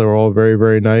while. They were all very,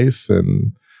 very nice.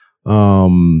 And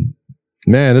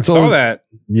man, it's all that.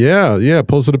 Yeah.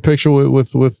 Posted a picture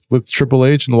with Triple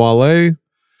H and Wale.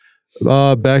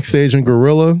 Backstage in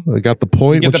Gorilla. I got the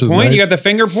point. You got the point? Nice. You got the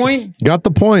finger point? Got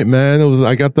the point, man.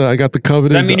 I got the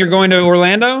coveted. Does that mean you're going to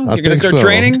Orlando? You're going to start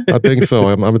training? I think so.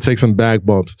 I'm gonna take some back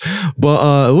bumps.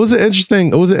 But it was an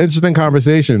interesting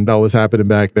conversation that was happening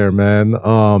back there, man.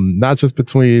 Not just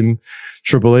between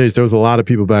Triple H. There was a lot of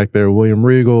people back there. William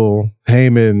Regal,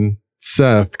 Heyman,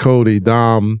 Seth, Cody,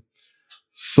 Dom,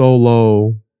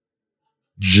 Solo,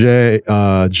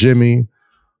 Jimmy.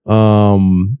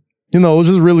 It was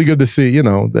just really good to see,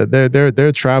 that they're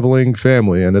a traveling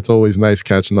family, and it's always nice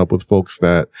catching up with folks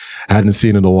that I hadn't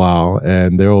seen in a while.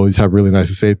 And they always have really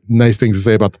nice things to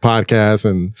say about the podcast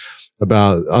and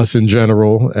about us in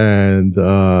general. And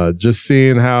just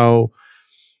seeing how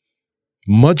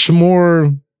much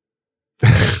more,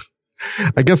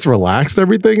 I guess, relaxed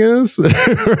everything is.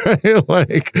 Right?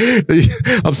 Like,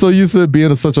 I'm so used to being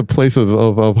in such a place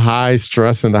of high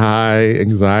stress and high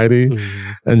anxiety,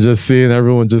 and just seeing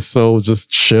everyone just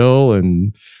chill,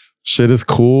 and shit is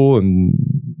cool, and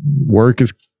work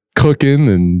is cooking,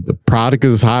 and the product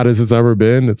is as hot as it's ever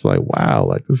been. It's like, wow,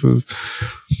 like this is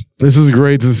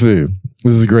great to see.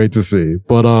 This is great to see.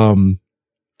 But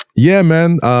yeah,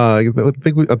 man. I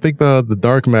think the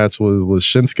dark match was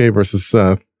Shinsuke versus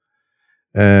Seth.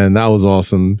 And that was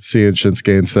awesome, seeing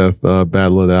Shinsuke and Seth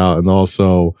battle it out. And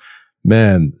also,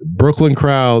 man, Brooklyn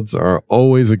crowds are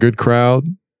always a good crowd,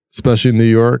 especially in New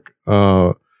York.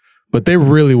 But they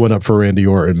really went up for Randy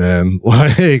Orton, man.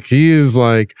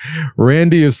 Like,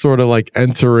 Randy is sort of like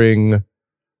entering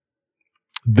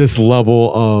this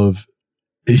level of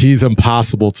he's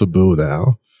impossible to boo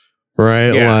now.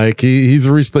 Right? Yeah. Like he's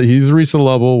reached a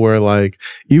level where, like,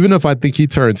 even if I think he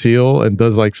turns heel and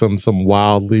does like some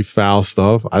wildly foul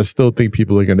stuff, I still think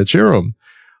people are gonna cheer him.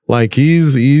 Like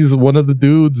he's one of the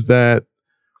dudes that,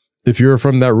 if you're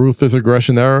from that ruthless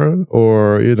aggression era,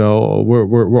 or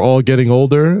we're all getting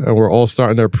older and we're all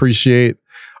starting to appreciate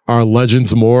our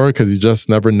legends more, because you just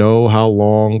never know how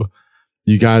long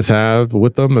you guys have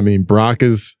with them. I mean, Brock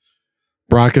is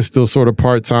still sort of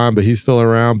part-time, but he's still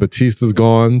around. Batista's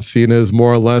gone. Cena is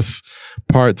more or less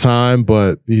part-time,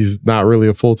 but he's not really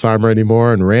a full-timer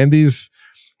anymore. And Randy's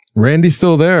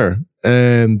still there.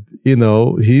 And,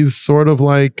 he's sort of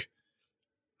like,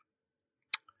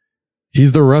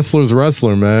 he's the wrestler's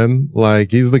wrestler, man.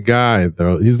 Like, he's the guy,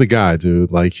 though. He's the guy,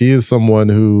 dude. Like, he is someone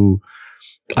who,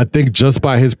 I think, just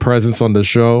by his presence on the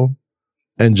show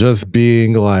and just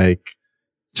being like,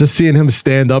 just seeing him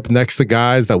stand up next to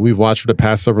guys that we've watched for the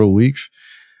past several weeks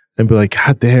and be like,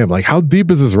 God damn, like, how deep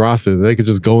is this roster? They could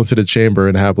just go into the chamber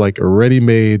and have like a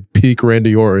ready-made peak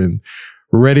Randy Orton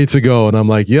ready to go. And I'm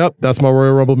like, yep, that's my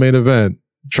Royal Rumble main event.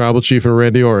 Tribal Chief and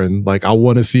Randy Orton. Like, I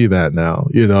want to see that now,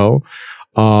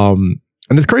 And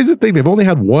it's crazy to think they've only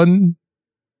had one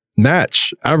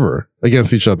match ever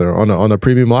against each other on a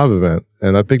premium live event.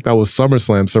 And I think that was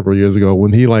SummerSlam several years ago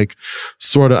when he I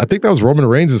think that was Roman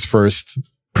Reigns' first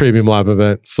premium live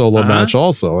event solo match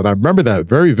also. And I remember that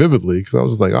very vividly, because I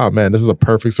was just like, oh man, this is a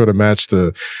perfect sort of match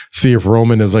to see if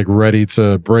Roman is like ready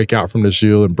to break out from the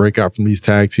Shield and break out from these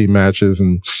tag team matches.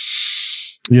 And,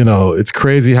 it's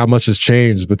crazy how much has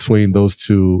changed between those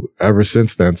two ever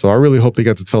since then. So I really hope they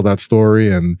get to tell that story.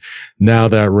 And now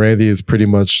that Randy is pretty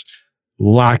much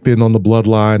locked in on the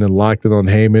bloodline and locked in on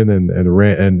Heyman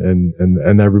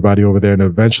and everybody over there, and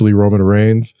eventually Roman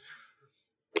Reigns,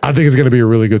 I think it's going to be a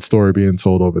really good story being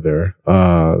told over there.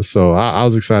 So I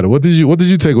was excited. What did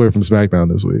you take away from SmackDown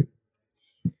this week?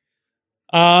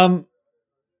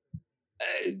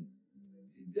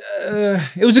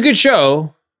 It was a good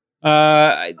show.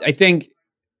 I think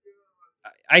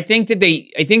that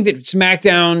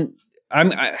SmackDown,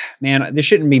 man, this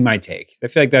shouldn't be my take. I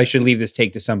feel like I should leave this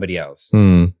take to somebody else.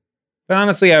 But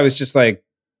honestly, I was just like,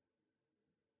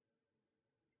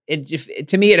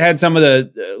 to me, it had some of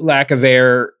the lack of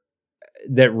air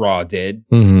that Raw did.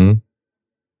 Mm-hmm.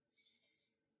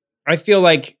 I feel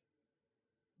like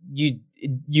you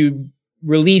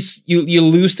loose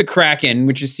the Kraken,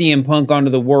 which is CM Punk, onto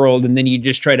the world, and then you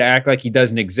just try to act like he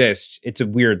doesn't exist. It's a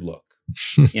weird look.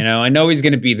 I know he's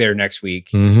going to be there next week.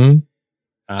 Mm-hmm.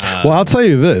 Well, I'll tell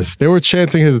you this. They were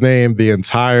chanting his name the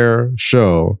entire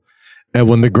show. And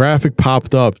when the graphic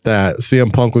popped up that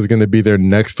CM Punk was going to be there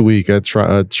next week at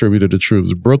Tribute to the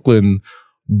Troops, Brooklyn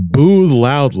booed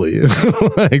loudly.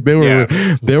 Like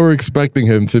they were expecting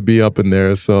him to be up in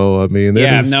there. So I mean,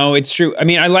 no, it's true. I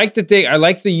mean, I like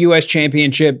the U.S.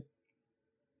 Championship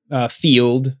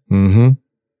field. Mm-hmm.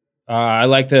 I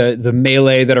like the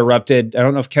melee that erupted. I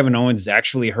don't know if Kevin Owens is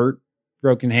actually hurt,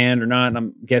 broken hand or not. And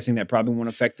I'm guessing that probably won't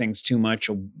affect things too much.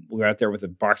 We'll go out there with a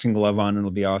boxing glove on and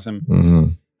it'll be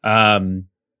awesome. Mm-hmm.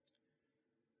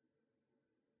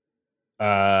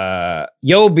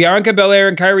 Bianca Belair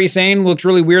and Kairi Sane looked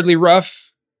really weirdly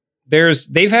rough.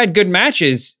 They've had good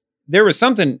matches. There was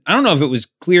something, I don't know if it was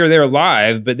clear they're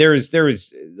live, but there was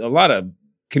a lot of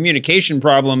communication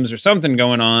problems or something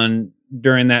going on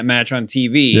during that match on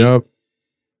TV. Yep.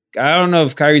 I don't know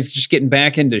if Kairi's just getting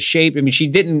back into shape. I mean,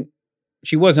 she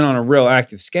wasn't on a real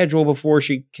active schedule before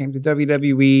she came to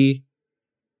WWE.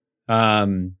 I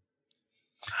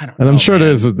don't know. And I'm sure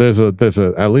there's at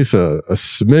least a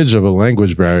smidge of a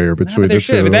language barrier between the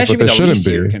two. But that should be the least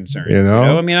of your be, concerns. you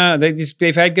know? I mean,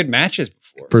 they've had good matches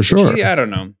before. For sure. I don't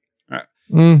know.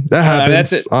 That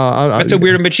happens. That's a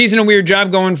weird one. But she's in a weird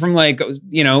job going from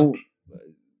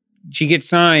she gets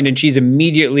signed and she's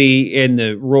immediately in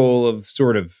the role of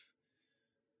sort of,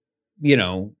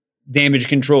 damage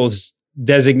control's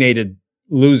designated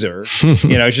loser. She's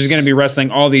going to be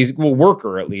wrestling all these,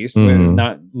 worker at least,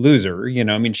 not loser.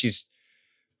 I mean,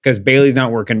 because Bayley's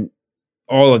not working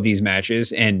all of these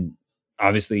matches, and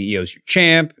obviously Io's your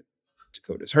champ.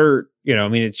 Dakota's hurt. I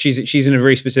mean, she's in a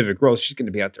very specific role. She's going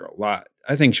to be out there a lot.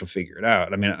 I think she'll figure it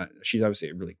out. I mean, she's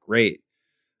obviously really great.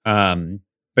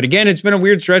 But again, it's been a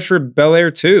weird stretch for Belair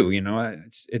too. Not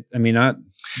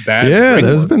bad. Yeah,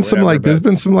 there's been some weird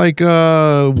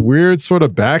sort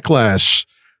of backlash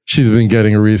she's been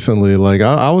getting recently. Like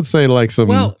I would say some.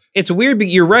 Well, it's weird, but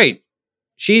you're right.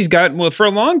 She's gotten for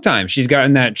a long time. She's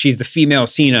gotten that she's the female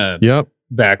Cena. Yep.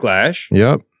 Backlash.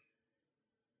 Yep.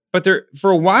 But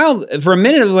for a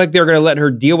minute, like they're going to let her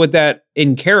deal with that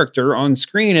in character on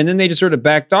screen, and then they just sort of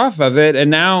backed off of it, and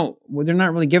now they're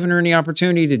not really giving her any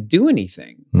opportunity to do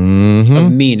anything of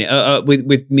meaning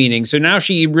with meaning. So now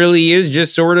she really is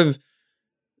just sort of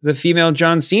the female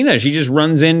John Cena. She just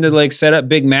runs in to set up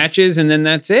big matches, and then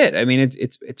that's it. I mean,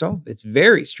 it's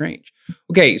very strange.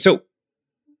 Okay, so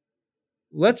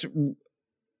the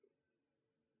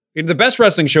best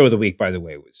wrestling show of the week, by the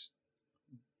way, was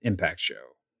Impact show.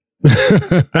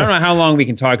 I don't know how long we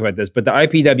can talk about this, but the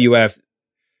IPWF,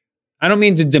 I don't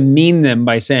mean to demean them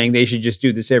by saying they should just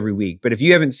do this every week, but if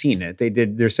you haven't seen it, they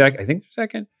did their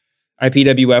second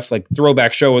IPWF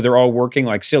throwback show where they're all working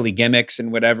silly gimmicks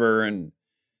and whatever and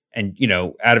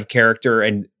out of character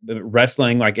and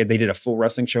wrestling. They did a full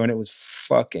wrestling show and it was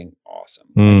fucking awesome.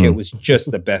 It was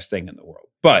just the best thing in the world.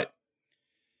 But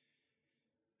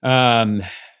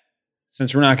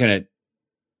since we're not going to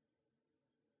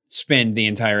spend the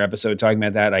entire episode talking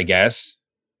about that, I guess.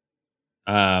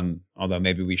 Although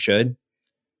maybe we should.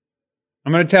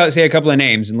 I'm going to say a couple of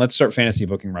names and let's start fantasy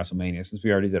booking WrestleMania since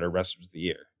we already did our Wrestlers of the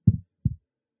Year.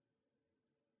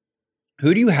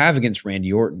 Who do you have against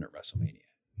Randy Orton at WrestleMania?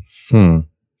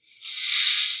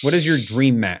 What is your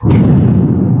dream match?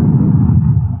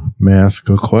 Man, that's a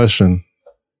good question.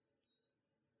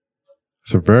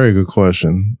 It's a very good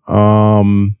question.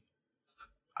 I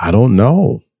don't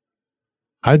know.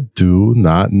 I do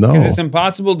not know. Because it's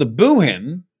impossible to boo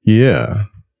him. Yeah.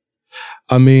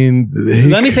 I mean,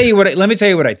 let me tell you what I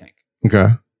think. Okay.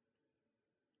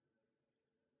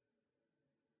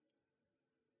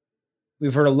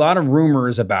 We've heard a lot of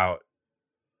rumors about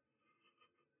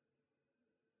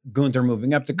Gunther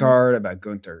moving up the card, about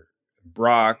Gunther,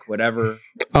 Brock, whatever.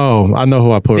 Oh, I know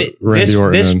who I put Randy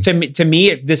Orton in. To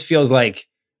me, this feels like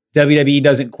WWE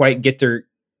doesn't quite get their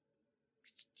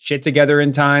shit together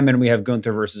in time, and we have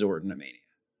Gunther versus Orton at Mania.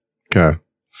 Okay.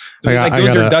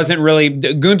 Gunther doesn't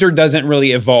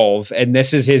really evolve, and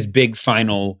this is his big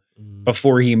final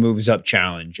before he moves up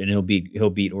challenge, and he'll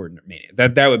beat Orton at Mania.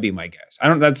 That would be my guess.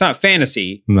 That's not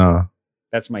fantasy. No.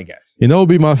 That's my guess. What would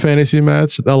be my fantasy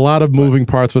match? A lot of moving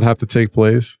parts would have to take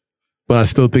place, but I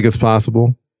still think it's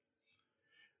possible.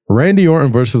 Randy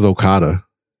Orton versus Okada.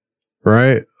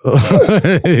 Right?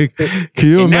 Can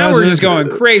you imagine? Now we're just going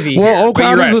crazy. Well,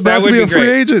 Okada's about to be a free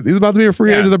agent. He's about to be a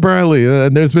free agent apparently.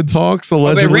 And there's been talks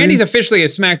allegedly. But Randy's officially a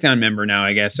SmackDown member now,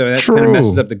 I guess. So that kind of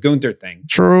messes up the Gunther thing.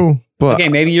 True. But okay,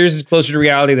 maybe yours is closer to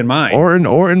reality than mine.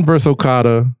 Orton versus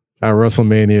Okada at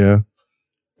WrestleMania.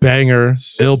 Banger,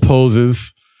 ill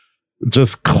poses,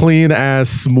 just clean ass,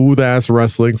 smooth ass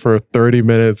wrestling for 30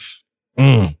 minutes.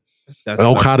 That's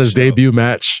Okada's debut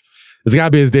match. It's got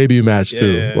to be his debut match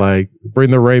too. Yeah. Bring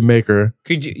the Rainmaker.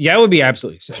 That would be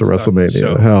absolutely sick. To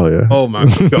WrestleMania. Hell yeah. Oh my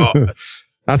God.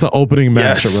 That's an opening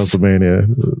match at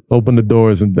WrestleMania. Open the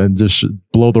doors and then just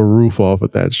blow the roof off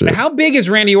of that shit. How big is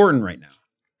Randy Orton right now?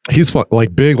 He's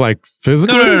like big, like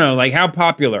physically? No. Like how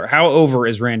popular, how over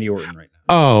is Randy Orton right now?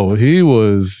 Oh, he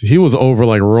was over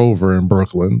like Rover in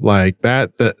Brooklyn. Like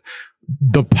that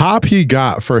the pop he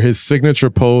got for his signature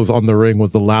pose on the ring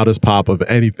was the loudest pop of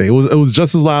anything. It was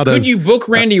just as loud as. Could you book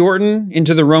Randy Orton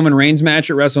into the Roman Reigns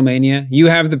match at WrestleMania? You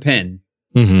have the pin.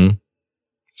 Mm-hmm.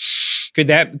 Could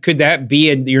that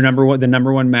be the number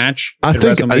one match? I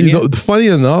think funny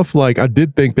enough, like I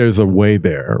did think there's a way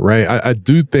there, right? I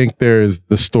do think there's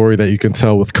the story that you can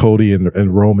tell with Cody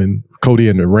and Randy,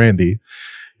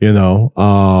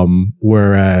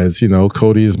 whereas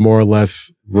Cody is more or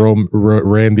less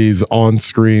Randy's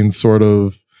on-screen sort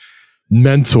of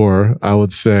mentor, I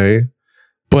would say,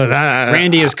 but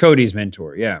Randy is Cody's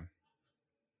mentor, yeah.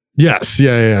 Yes,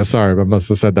 yeah. Sorry, I must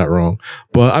have said that wrong.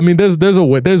 But I mean, there's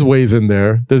ways in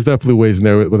there. There's definitely ways in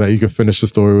there that you can finish the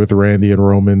story with Randy and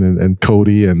Roman and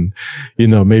Cody, and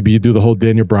maybe you do the whole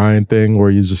Daniel Bryan thing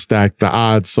where you just stack the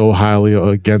odds so highly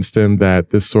against him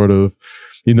that this sort of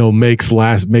makes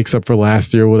up for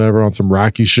last year or whatever on some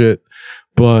Rocky shit.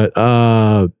 But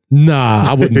nah,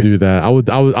 I wouldn't do that.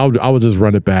 I would just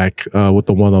run it back with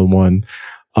the one-on-one.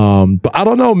 But I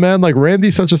don't know, man. Like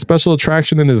Randy's such a special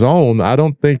attraction in his own. I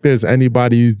don't think there's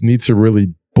anybody you need to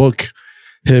really book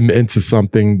him into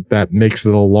something that makes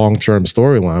it a long-term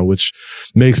storyline, which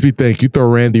makes me think you throw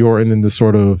Randy Orton into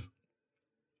sort of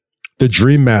the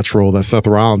dream match role that Seth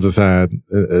Rollins has had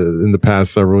in the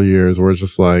past several years, where it's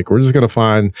just like, we're just going to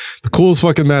find the coolest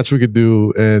fucking match we could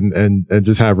do and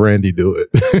just have Randy do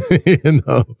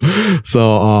it,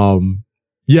 So,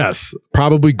 yes,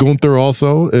 probably Gunther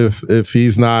also if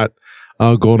he's not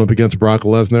going up against Brock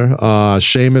Lesnar.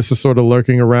 Sheamus is sort of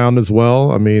lurking around as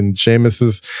well. I mean, Sheamus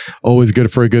is always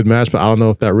good for a good match, but I don't know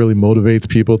if that really motivates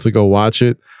people to go watch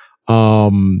it.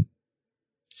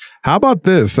 How about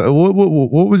this? What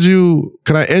would you?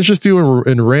 Can I interest you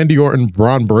in Randy Orton,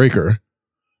 Braun Breaker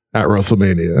at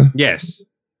WrestleMania? Yes.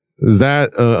 Is that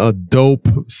a dope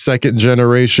second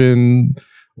generation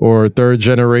or third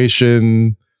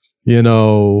generation?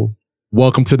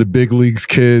 Welcome to the big leagues,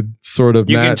 kid. Sort of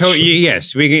match.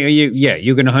 Yes, we can.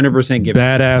 You can 100% give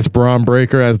badass Braun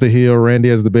Breaker as the heel, Randy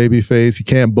as the baby face. You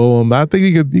can't boo him. I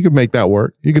think you could make that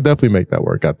work. You could definitely make that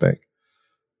work. I think.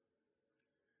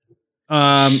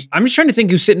 I'm just trying to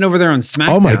think who's sitting over there on SmackDown.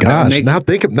 Oh my gosh! Now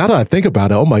that I think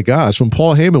about it, oh my gosh! When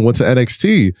Paul Heyman went to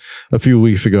NXT a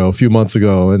few months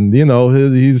ago, and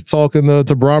he's talking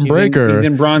to Braun Breaker. He's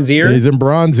in Braun's ear. He's in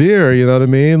Braun's ear. You know what I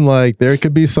mean? Like there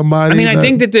could be somebody. I mean, I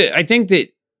think that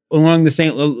along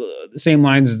the same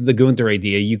lines as the Gunther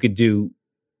idea, you could do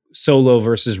Solo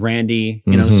versus Randy.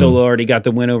 Solo already got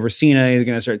the win over Cena. He's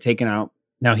going to start taking out.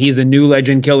 Now he's a new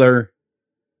legend killer.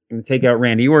 Going to take out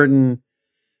Randy Orton.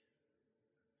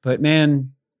 But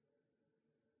man,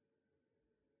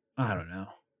 I don't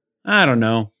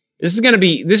know. This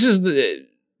is the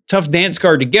tough dance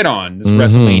card to get on this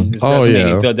WrestleMania.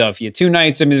 WrestleMania in Philadelphia. 2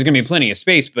 nights. I mean, there's going to be plenty of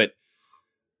space, but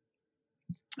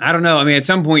I don't know. I mean, at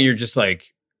some point you're just like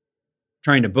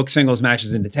trying to book singles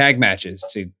matches into tag matches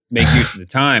to make use of the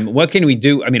time. What can we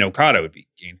do? I mean, Okada would be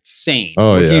insane.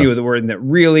 What can you do with a word that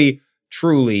really,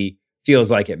 truly feels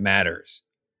like it matters?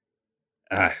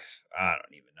 I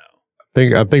don't even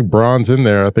know. I think Braun's in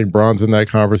there. I think Braun's in that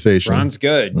conversation. Braun's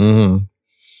good. Mm-hmm.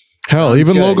 Hell, Braun's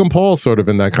even good. Logan Paul's sort of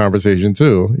in that conversation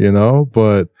too,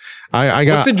 But I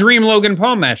got. What's the dream Logan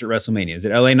Paul match at WrestleMania? Is it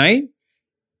LA Knight?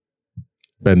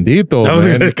 Bendito,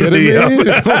 man. You kidding me?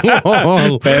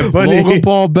 Logan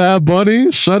Paul, Bad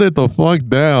Bunny. Shut it the fuck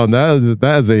down. That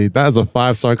is a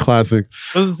 5-star classic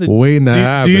waiting to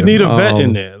happen. Do you need a vet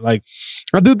in there? Like,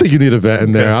 I do think you need a vet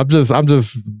in there. I'm just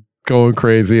going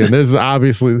crazy, and there's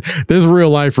real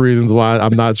life reasons why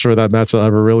I'm not sure that match will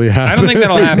ever really happen. I don't think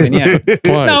that'll happen. Yeah,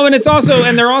 no,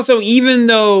 and they're also, even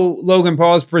though Logan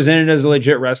Paul is presented as a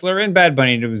legit wrestler, and Bad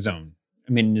Bunny in his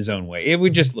own way, it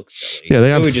would just look silly. Yeah, they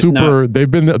have super. They've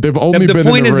only been. The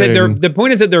point in the is ring. that the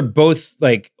point is that they're both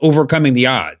like overcoming the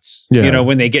odds. Yeah.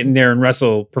 When they get in there and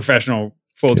wrestle professional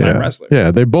full-time wrestlers.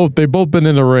 Yeah, they both been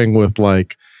in the ring with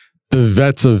like the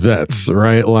vets of vets,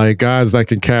 right? Like guys that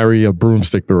can carry a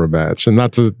broomstick through a match. And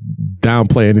not to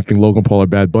downplay anything Logan Paul or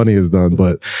Bad Bunny has done,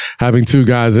 but having 2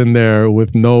 guys in there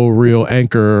with no real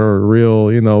anchor or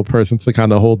real, person to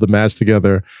kind of hold the match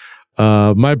together,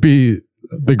 might be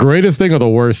the greatest thing or the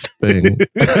worst thing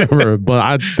ever. But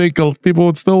I think people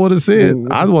would still want to see it.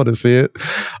 I'd want to see it.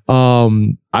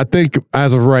 I think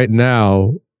as of right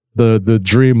now, the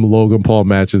dream Logan Paul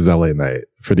match is LA Knight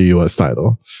for the US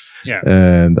title. Yeah.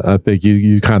 And I think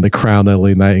you kind of crown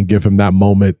LA Knight and give him that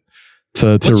moment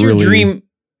to What's really. Your dream?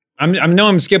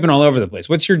 I'm skipping all over the place.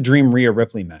 What's your dream Rhea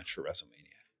Ripley match for WrestleMania?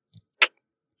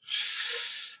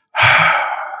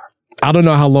 I don't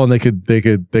know how long they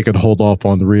could hold off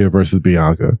on Rhea versus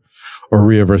Bianca or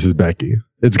Rhea versus Becky.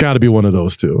 It's got to be one of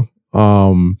those two.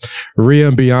 Rhea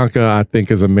and Bianca, I think,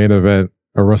 is a main event,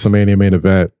 a WrestleMania main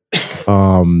event.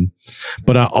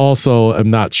 But I also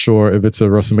am not sure if it's a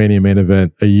WrestleMania main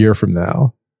event a year from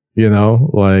now. You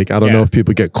know, like, I don't know if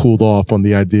people get cooled off on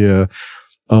the idea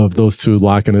of those two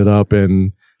locking it up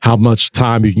and how much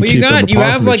time you can keep them apart. You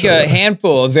have like a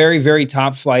handful of very, very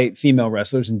top flight female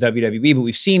wrestlers in WWE, but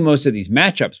we've seen most of these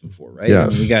matchups before, right?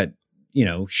 Yes. I mean, we got,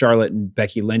 Charlotte and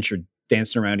Becky Lynch are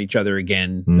dancing around each other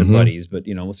again, they're buddies, but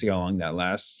we'll see how long that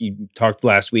lasts. You talked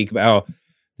last week about how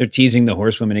they're teasing the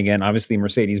horsewomen again. Obviously,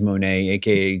 Mercedes Moné,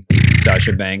 aka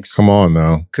Sasha Banks. Come on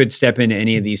now. Could step into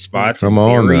any of these spots. Come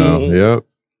on now. Yep.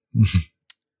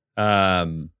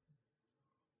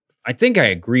 I think I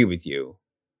agree with you.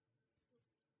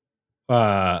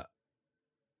 But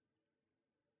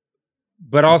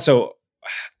also,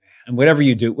 and whatever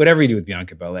you do with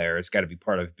Bianca Belair, it's got to be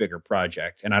part of a bigger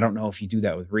project. And I don't know if you do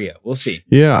that with Rhea. We'll see.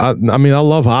 Yeah, I mean, I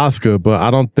love Asuka, but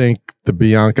I don't think the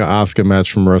Bianca Asuka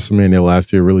match from WrestleMania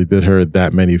last year really did her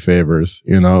that many favors.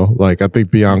 Like, I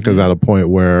think Bianca's at a point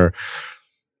where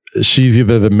she's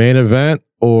either the main event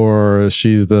or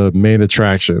she's the main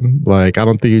attraction. Like, I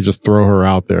don't think you just throw her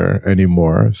out there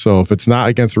anymore. So if it's not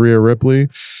against Rhea Ripley,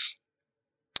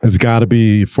 it's got to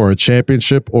be for a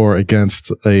championship or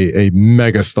against a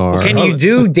megastar. Can you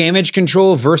do Damage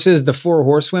Control versus the Four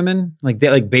Horsewomen? Like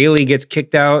Bailey gets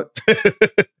kicked out.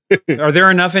 Are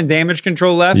there enough in Damage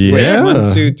Control left? Yeah. Wait,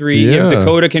 1, 2, 3. Yeah. If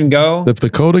Dakota can go. If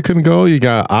Dakota can go, you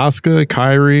got Asuka,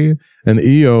 Kyrie, and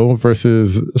Io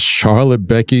versus Charlotte,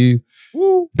 Becky,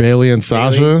 Bailey, and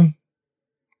Sasha.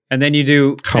 And then you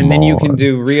do, you can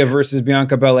do Rhea versus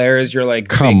Bianca Belair as your big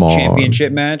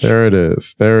championship match. There it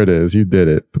is. You did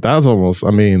it. But that was almost,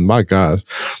 my gosh.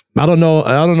 I don't know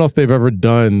if they've ever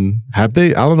done, have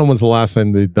they? I don't know when's the last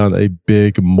time they've done a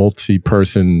big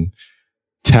multi-person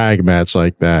tag match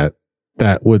like that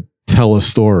would tell a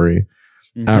story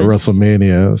at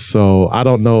WrestleMania. So I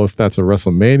don't know if that's a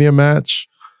WrestleMania match.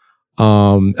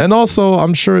 And also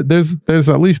I'm sure there's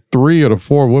at least 3 or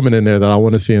 4 women in there that I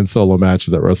want to see in solo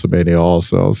matches at WrestleMania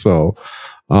also. So,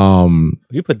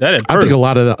 you put that in. I think a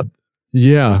lot of that.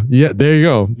 Yeah. There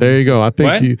you go. I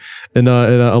think you in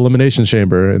a elimination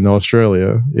chamber in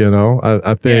Australia.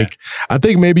 I think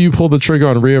maybe you pull the trigger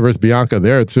on Rhea versus Bianca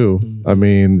there too. I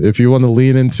mean, if you want to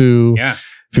lean into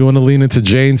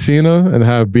Jane Cena and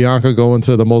have Bianca go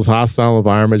into the most hostile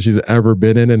environment she's ever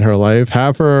been in her life,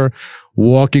 have her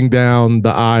walking down the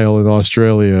aisle in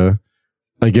Australia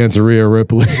against Rhea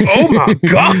Ripley. Oh my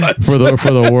God. for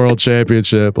the world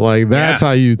championship. Like that's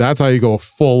how you go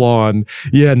full on.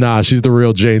 Yeah, she's the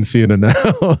real Jane Cena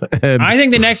now. And I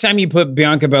think the next time you put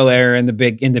Bianca Belair in the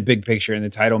big picture in the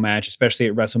title match, especially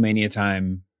at WrestleMania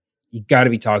time, you got to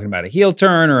be talking about a heel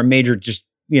turn or a major just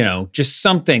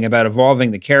something about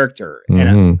evolving the character.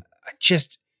 And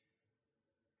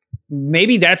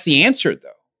maybe that's the answer though.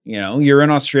 You're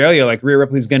in Australia, like Rhea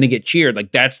Ripley's going to get cheered.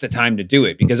 Like that's the time to do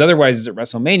it, because otherwise it's at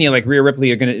WrestleMania, like Rhea Ripley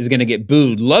is going to get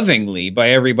booed lovingly by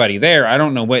everybody there. I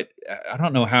don't know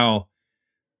how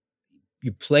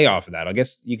you play off of that. I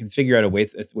guess you can figure out a way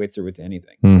through it to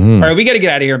anything. All right, we got to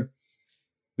get out of here.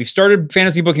 We've started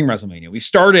fantasy booking WrestleMania. We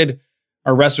started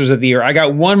our wrestlers of the year. I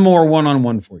got one more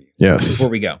one-on-one for you. Yes.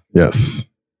 Before we go. Yes.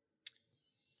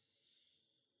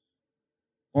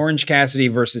 Orange Cassidy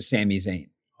versus Sami Zayn.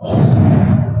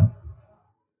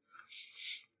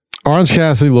 Orange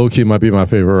Cassidy, low-key, might be my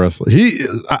favorite wrestler.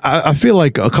 I feel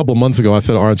like a couple months ago I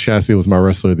said Orange Cassidy was my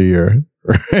wrestler of the year.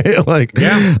 Right? Like,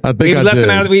 I think we left him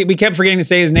out. We kept forgetting to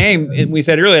say his name. And we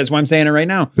said earlier, that's why I'm saying it right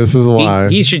now. This is why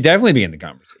he should definitely be in the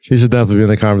conversation. He should definitely be in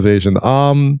the conversation.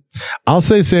 I'll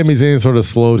say Sami Zayn sort of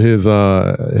slowed his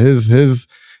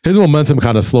momentum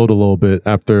kind of slowed a little bit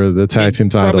after the tag team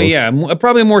titles.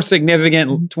 Probably more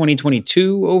significant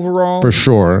 2022 overall. For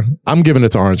sure. I'm giving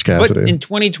it to Orange Cassidy. But in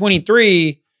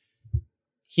 2023,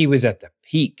 he was at the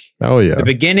peak. Oh, yeah. The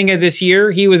beginning of this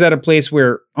year, he was at a place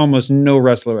where almost no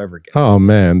wrestler ever gets. Oh,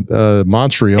 man.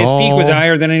 Montreal. His peak was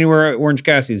higher than anywhere Orange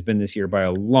Cassidy's been this year by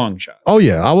a long shot. Oh,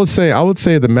 yeah. I would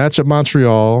say the match at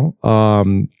Montreal,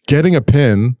 getting a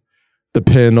pin, the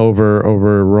pin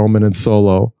over Roman and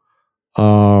Solo.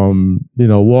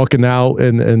 Walking out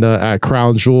and at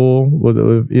Crown Jewel with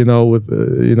the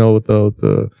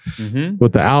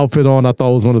outfit on, I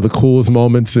thought was one of the coolest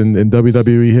moments in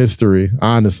WWE history.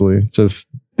 Honestly, just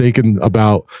thinking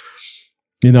about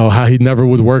how he never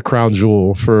would work Crown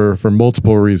Jewel for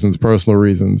multiple reasons, personal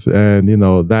reasons, and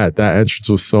that entrance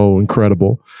was so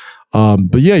incredible.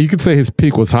 But yeah, you could say his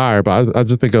peak was higher, but I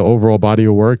just think an overall body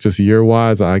of work, just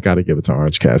year-wise, I got to give it to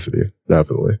Orange Cassidy.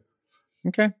 Definitely.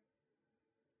 Okay.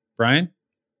 Brian?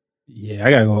 Yeah,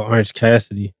 I got to go with Orange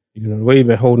Cassidy. You know, the way he's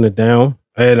been holding it down.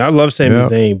 And I love Sami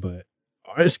Zayn, but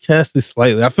Orange Cassidy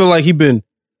slightly. I feel like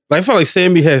I feel like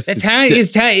Sami has... Sami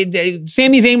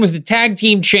Zayn was the tag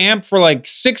team champ for like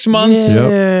 6 months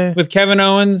with Kevin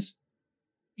Owens.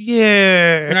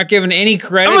 Yeah. You're not giving any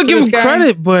credit I'm going to give him guy?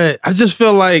 credit, but I just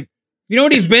feel like... You know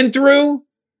what he's been through?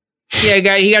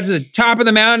 Yeah, he got to the top of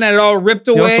the mountain and it all ripped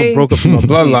away. He also broke up from a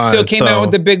bloodline. He still came out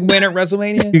with the big win at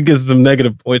WrestleMania. He gets some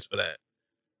negative points for that.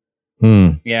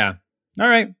 Yeah. All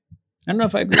right. I don't know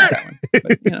if I agree with that one.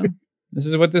 But, you know, this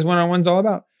is what this one-on-one's all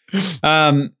about.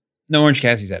 No, Orange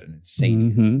Cassidy's had an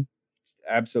insane,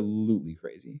 absolutely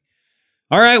crazy.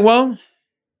 All right, well,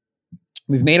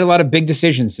 we've made a lot of big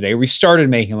decisions today. We started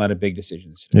making a lot of big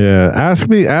decisions today. Yeah, ask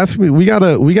me. We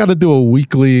gotta do a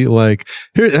weekly here.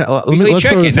 Weekly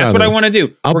check-in. That's what I want to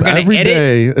do. We're gonna every edit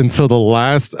day until the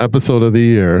last episode of the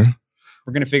year.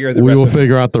 We're gonna figure out we will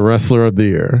figure out the wrestler of the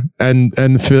year and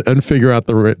figure out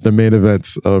the main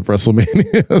events of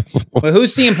WrestleMania. Well,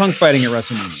 who's CM Punk fighting at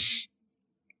WrestleMania?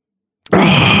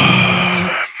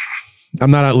 I'm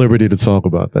not at liberty to talk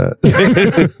about that.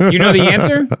 You know the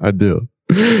answer? I do.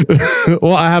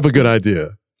 Well, I have a good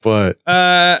idea, but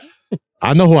I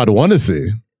know who I'd want to see.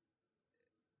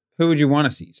 Who would you want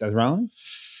to see? Seth Rollins?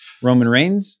 Roman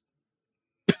Reigns?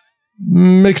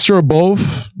 Mixture of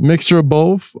both.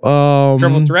 Triple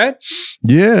threat?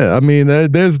 Yeah, I mean, there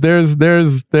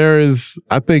is.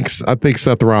 I think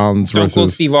Seth Rollins Stone versus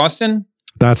Cold Steve Austin.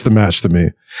 That's the match to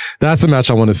me. That's the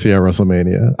match I want to see at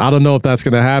WrestleMania. I don't know if that's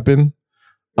going to happen.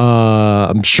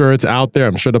 I'm sure it's out there.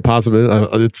 I'm sure the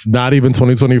possibility. It's not even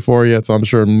 2024 yet, so I'm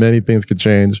sure many things could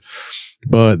change.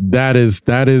 But that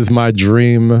is my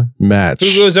dream match.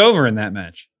 Who goes over in that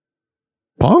match?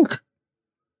 Punk.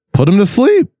 Put him to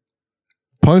sleep.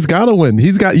 Punk's got to win.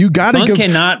 You got to give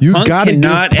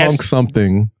Punk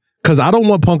something. Because I don't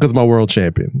want Punk as my world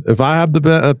champion. If I have the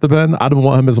bet at the Ben, I don't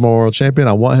want him as my world champion.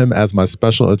 I want him as my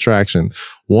special attraction.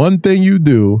 One thing you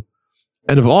do,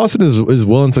 and if Austin is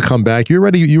willing to come back, you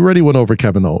already went over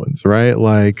Kevin Owens, right?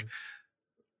 Like,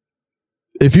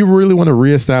 if you really want to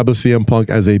reestablish CM Punk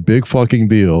as a big fucking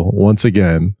deal, once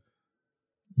again,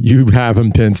 you have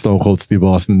him pin Stone Cold Steve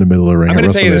Austin in the middle of the ring. I'm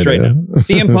going to tell you this right now.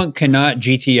 CM Punk cannot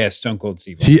GTS Stone Cold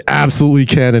Steve Austin. He absolutely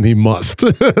can, and he must.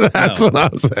 That's what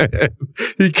I'm saying.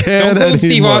 He can, Stone Cold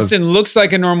Steve Austin looks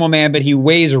like a normal man, but he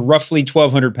weighs roughly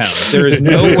 1,200 pounds. There is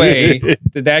no way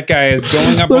that guy is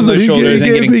going up on those shoulders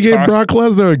and getting He gave Brock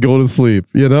Lesnar a go to sleep.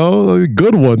 You know, a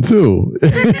good one too.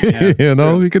 You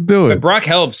know, he could do it. But Brock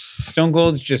helps. Stone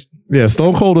Cold's just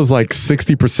Stone Cold is like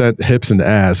 60% hips and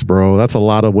ass, bro. That's a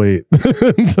lot of weight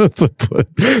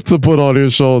to put on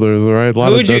his shoulders, right? A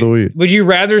lot of dead weight. Would you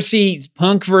rather see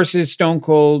Punk versus Stone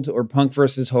Cold or Punk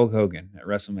versus Hulk Hogan at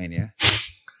WrestleMania?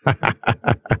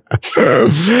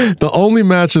 The only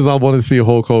matches I want to see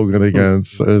Hulk Hogan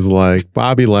against is like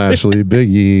Bobby Lashley, Big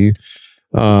E,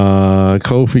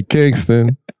 Kofi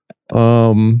Kingston,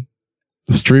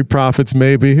 the Street Profits,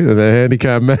 maybe the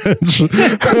handicap match.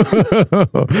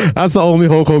 That's the only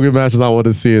Hulk Hogan matches I want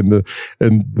to see in the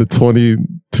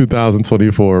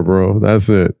 2024, bro. That's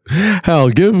it.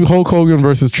 Hell, give Hulk Hogan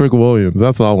versus Trick Williams.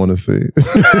 That's all I want to see.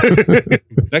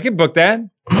 I can book that.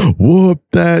 Whoop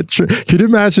that trick. Can you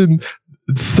imagine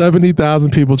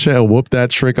 70,000 people chanting "whoop that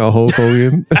trick" on Hulk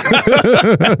Hogan?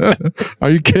 Are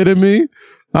you kidding me?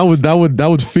 That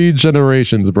would feed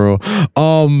generations, bro.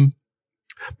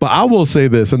 But I will say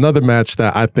this, another match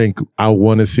that I think I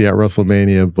want to see at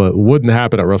WrestleMania, but wouldn't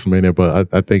happen at WrestleMania, but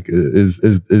I think is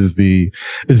the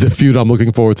feud I'm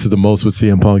looking forward to the most with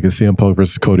CM Punk is CM Punk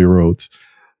versus Cody Rhodes.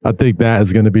 I think that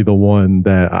is going to be the one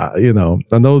that, I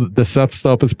know the Seth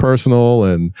stuff is personal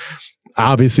and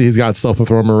obviously he's got stuff with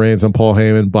Roman Reigns and Paul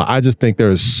Heyman, but I just think there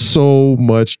is so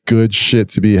much good shit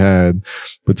to be had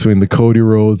between the Cody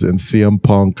Rhodes and CM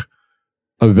Punk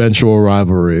eventual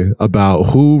rivalry about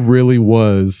who really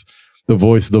was the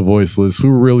voice of the voiceless, who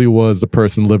really was the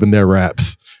person living their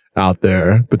raps out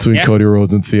there between Cody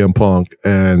Rhodes and CM Punk.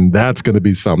 And that's going to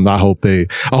be something. I hope they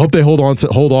hold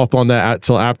off on that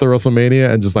till after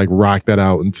WrestleMania and just like rock that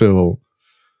out until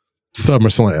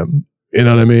SummerSlam. You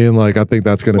know what I mean? Like, I think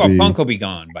that's going to be... Punk will be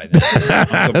gone by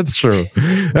then. That's true.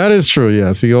 That is true.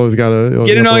 Yes. You always got to...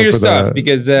 Get in all your stuff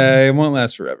because it won't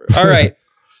last forever. All right.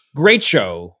 Great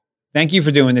show. Thank you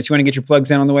for doing this. You want to get your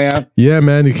plugs in on the way out? Yeah,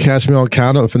 man. You can catch me on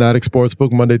Count at Fanatic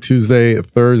Sportsbook Monday, Tuesday,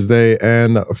 Thursday,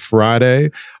 and Friday.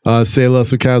 Say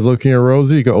Less with Kaz, Loki, and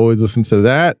Rosie. You can always listen to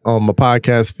that on my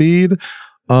podcast feed.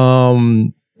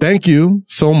 thank you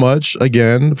so much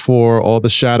again for all the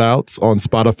shout outs on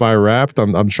Spotify Wrapped.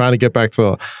 I'm trying to get back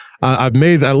to, I've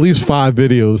made at least 5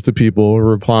 videos to people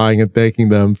replying and thanking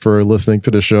them for listening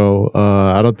to the show.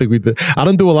 I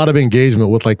don't do a lot of engagement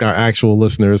with like our actual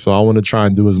listeners. So I want to try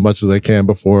and do as much as I can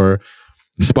before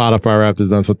Spotify Wrapped is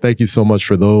done. So thank you so much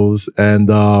for those.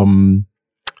 And,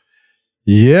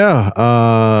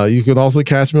 you can also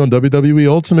catch me on WWE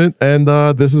Ultimate and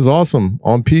This Is Awesome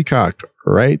on Peacock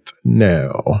right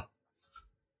now.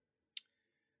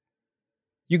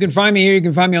 You can find me here. You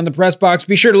can find me on the Press Box.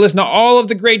 Be sure to listen to all of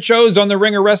the great shows on the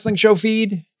Ringer Wrestling Show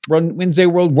feed. Run Wednesday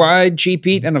Worldwide, Cheap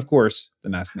Heat, and of course, The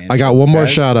Masked Man. I got one more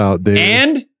shout out,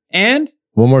 Dave. And?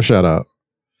 One more shout out.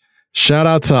 Shout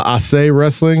out to ASEW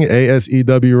Wrestling,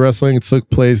 ASEW Wrestling. It took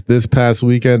place this past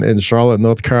weekend in Charlotte,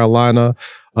 North Carolina.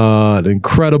 An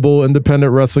incredible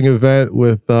independent wrestling event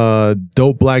with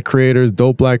dope black creators,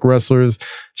 dope black wrestlers.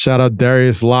 Shout out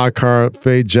Darius Lockhart,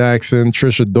 Faye Jackson,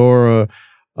 Trisha Dora,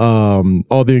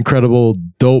 all the incredible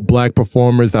dope black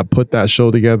performers that put that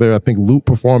show together. I think Luke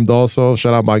performed also.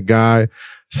 Shout out my guy,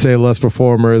 Say Less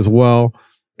performer as well.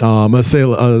 A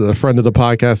friend of the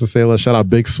podcast, Say Less. Shout out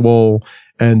Big Swole.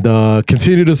 And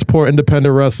continue to support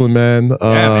independent wrestling, man.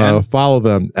 Man. Follow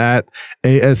them at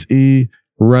ASE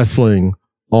Wrestling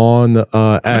on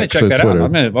X or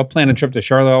Twitter. I'll plan a trip to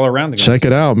Charlotte all around. Check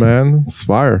it out, man. It's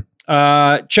fire.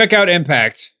 Check out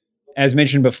Impact. As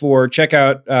mentioned before, check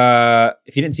out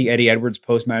if you didn't see Eddie Edwards'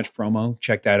 post-match promo,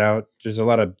 check that out. There's a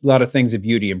lot of things of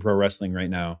beauty in pro wrestling right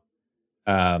now.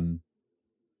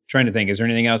 Trying to think, is there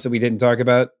anything else that we didn't talk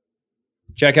about?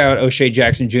 Check out O'Shea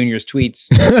Jackson Jr.'s tweets.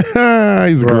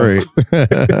 He's great.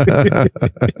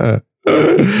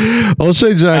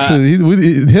 O'Shea Jackson,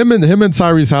 him and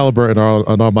Tyrese Halliburton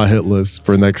are on my hit list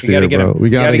for next year, bro. We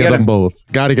gotta get them both.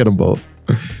 Gotta get them both.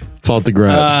 It's all the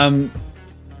grabs.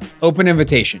 Open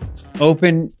invitation.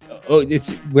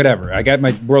 It's whatever. I got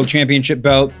my world championship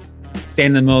belt. Stand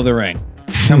in the middle of the ring.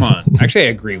 Come on. Actually, I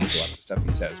agree with a lot of the stuff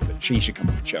he says, but she should come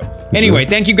on the show. Anyway,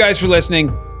 thank you guys for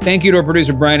listening. Thank you to our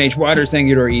producer, Brian H. Waters. Thank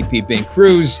you to our EP, Ben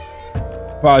Cruz.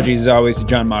 Apologies, as always, to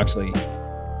John Moxley.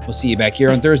 We'll see you back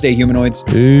here on Thursday, humanoids.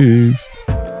 Peace.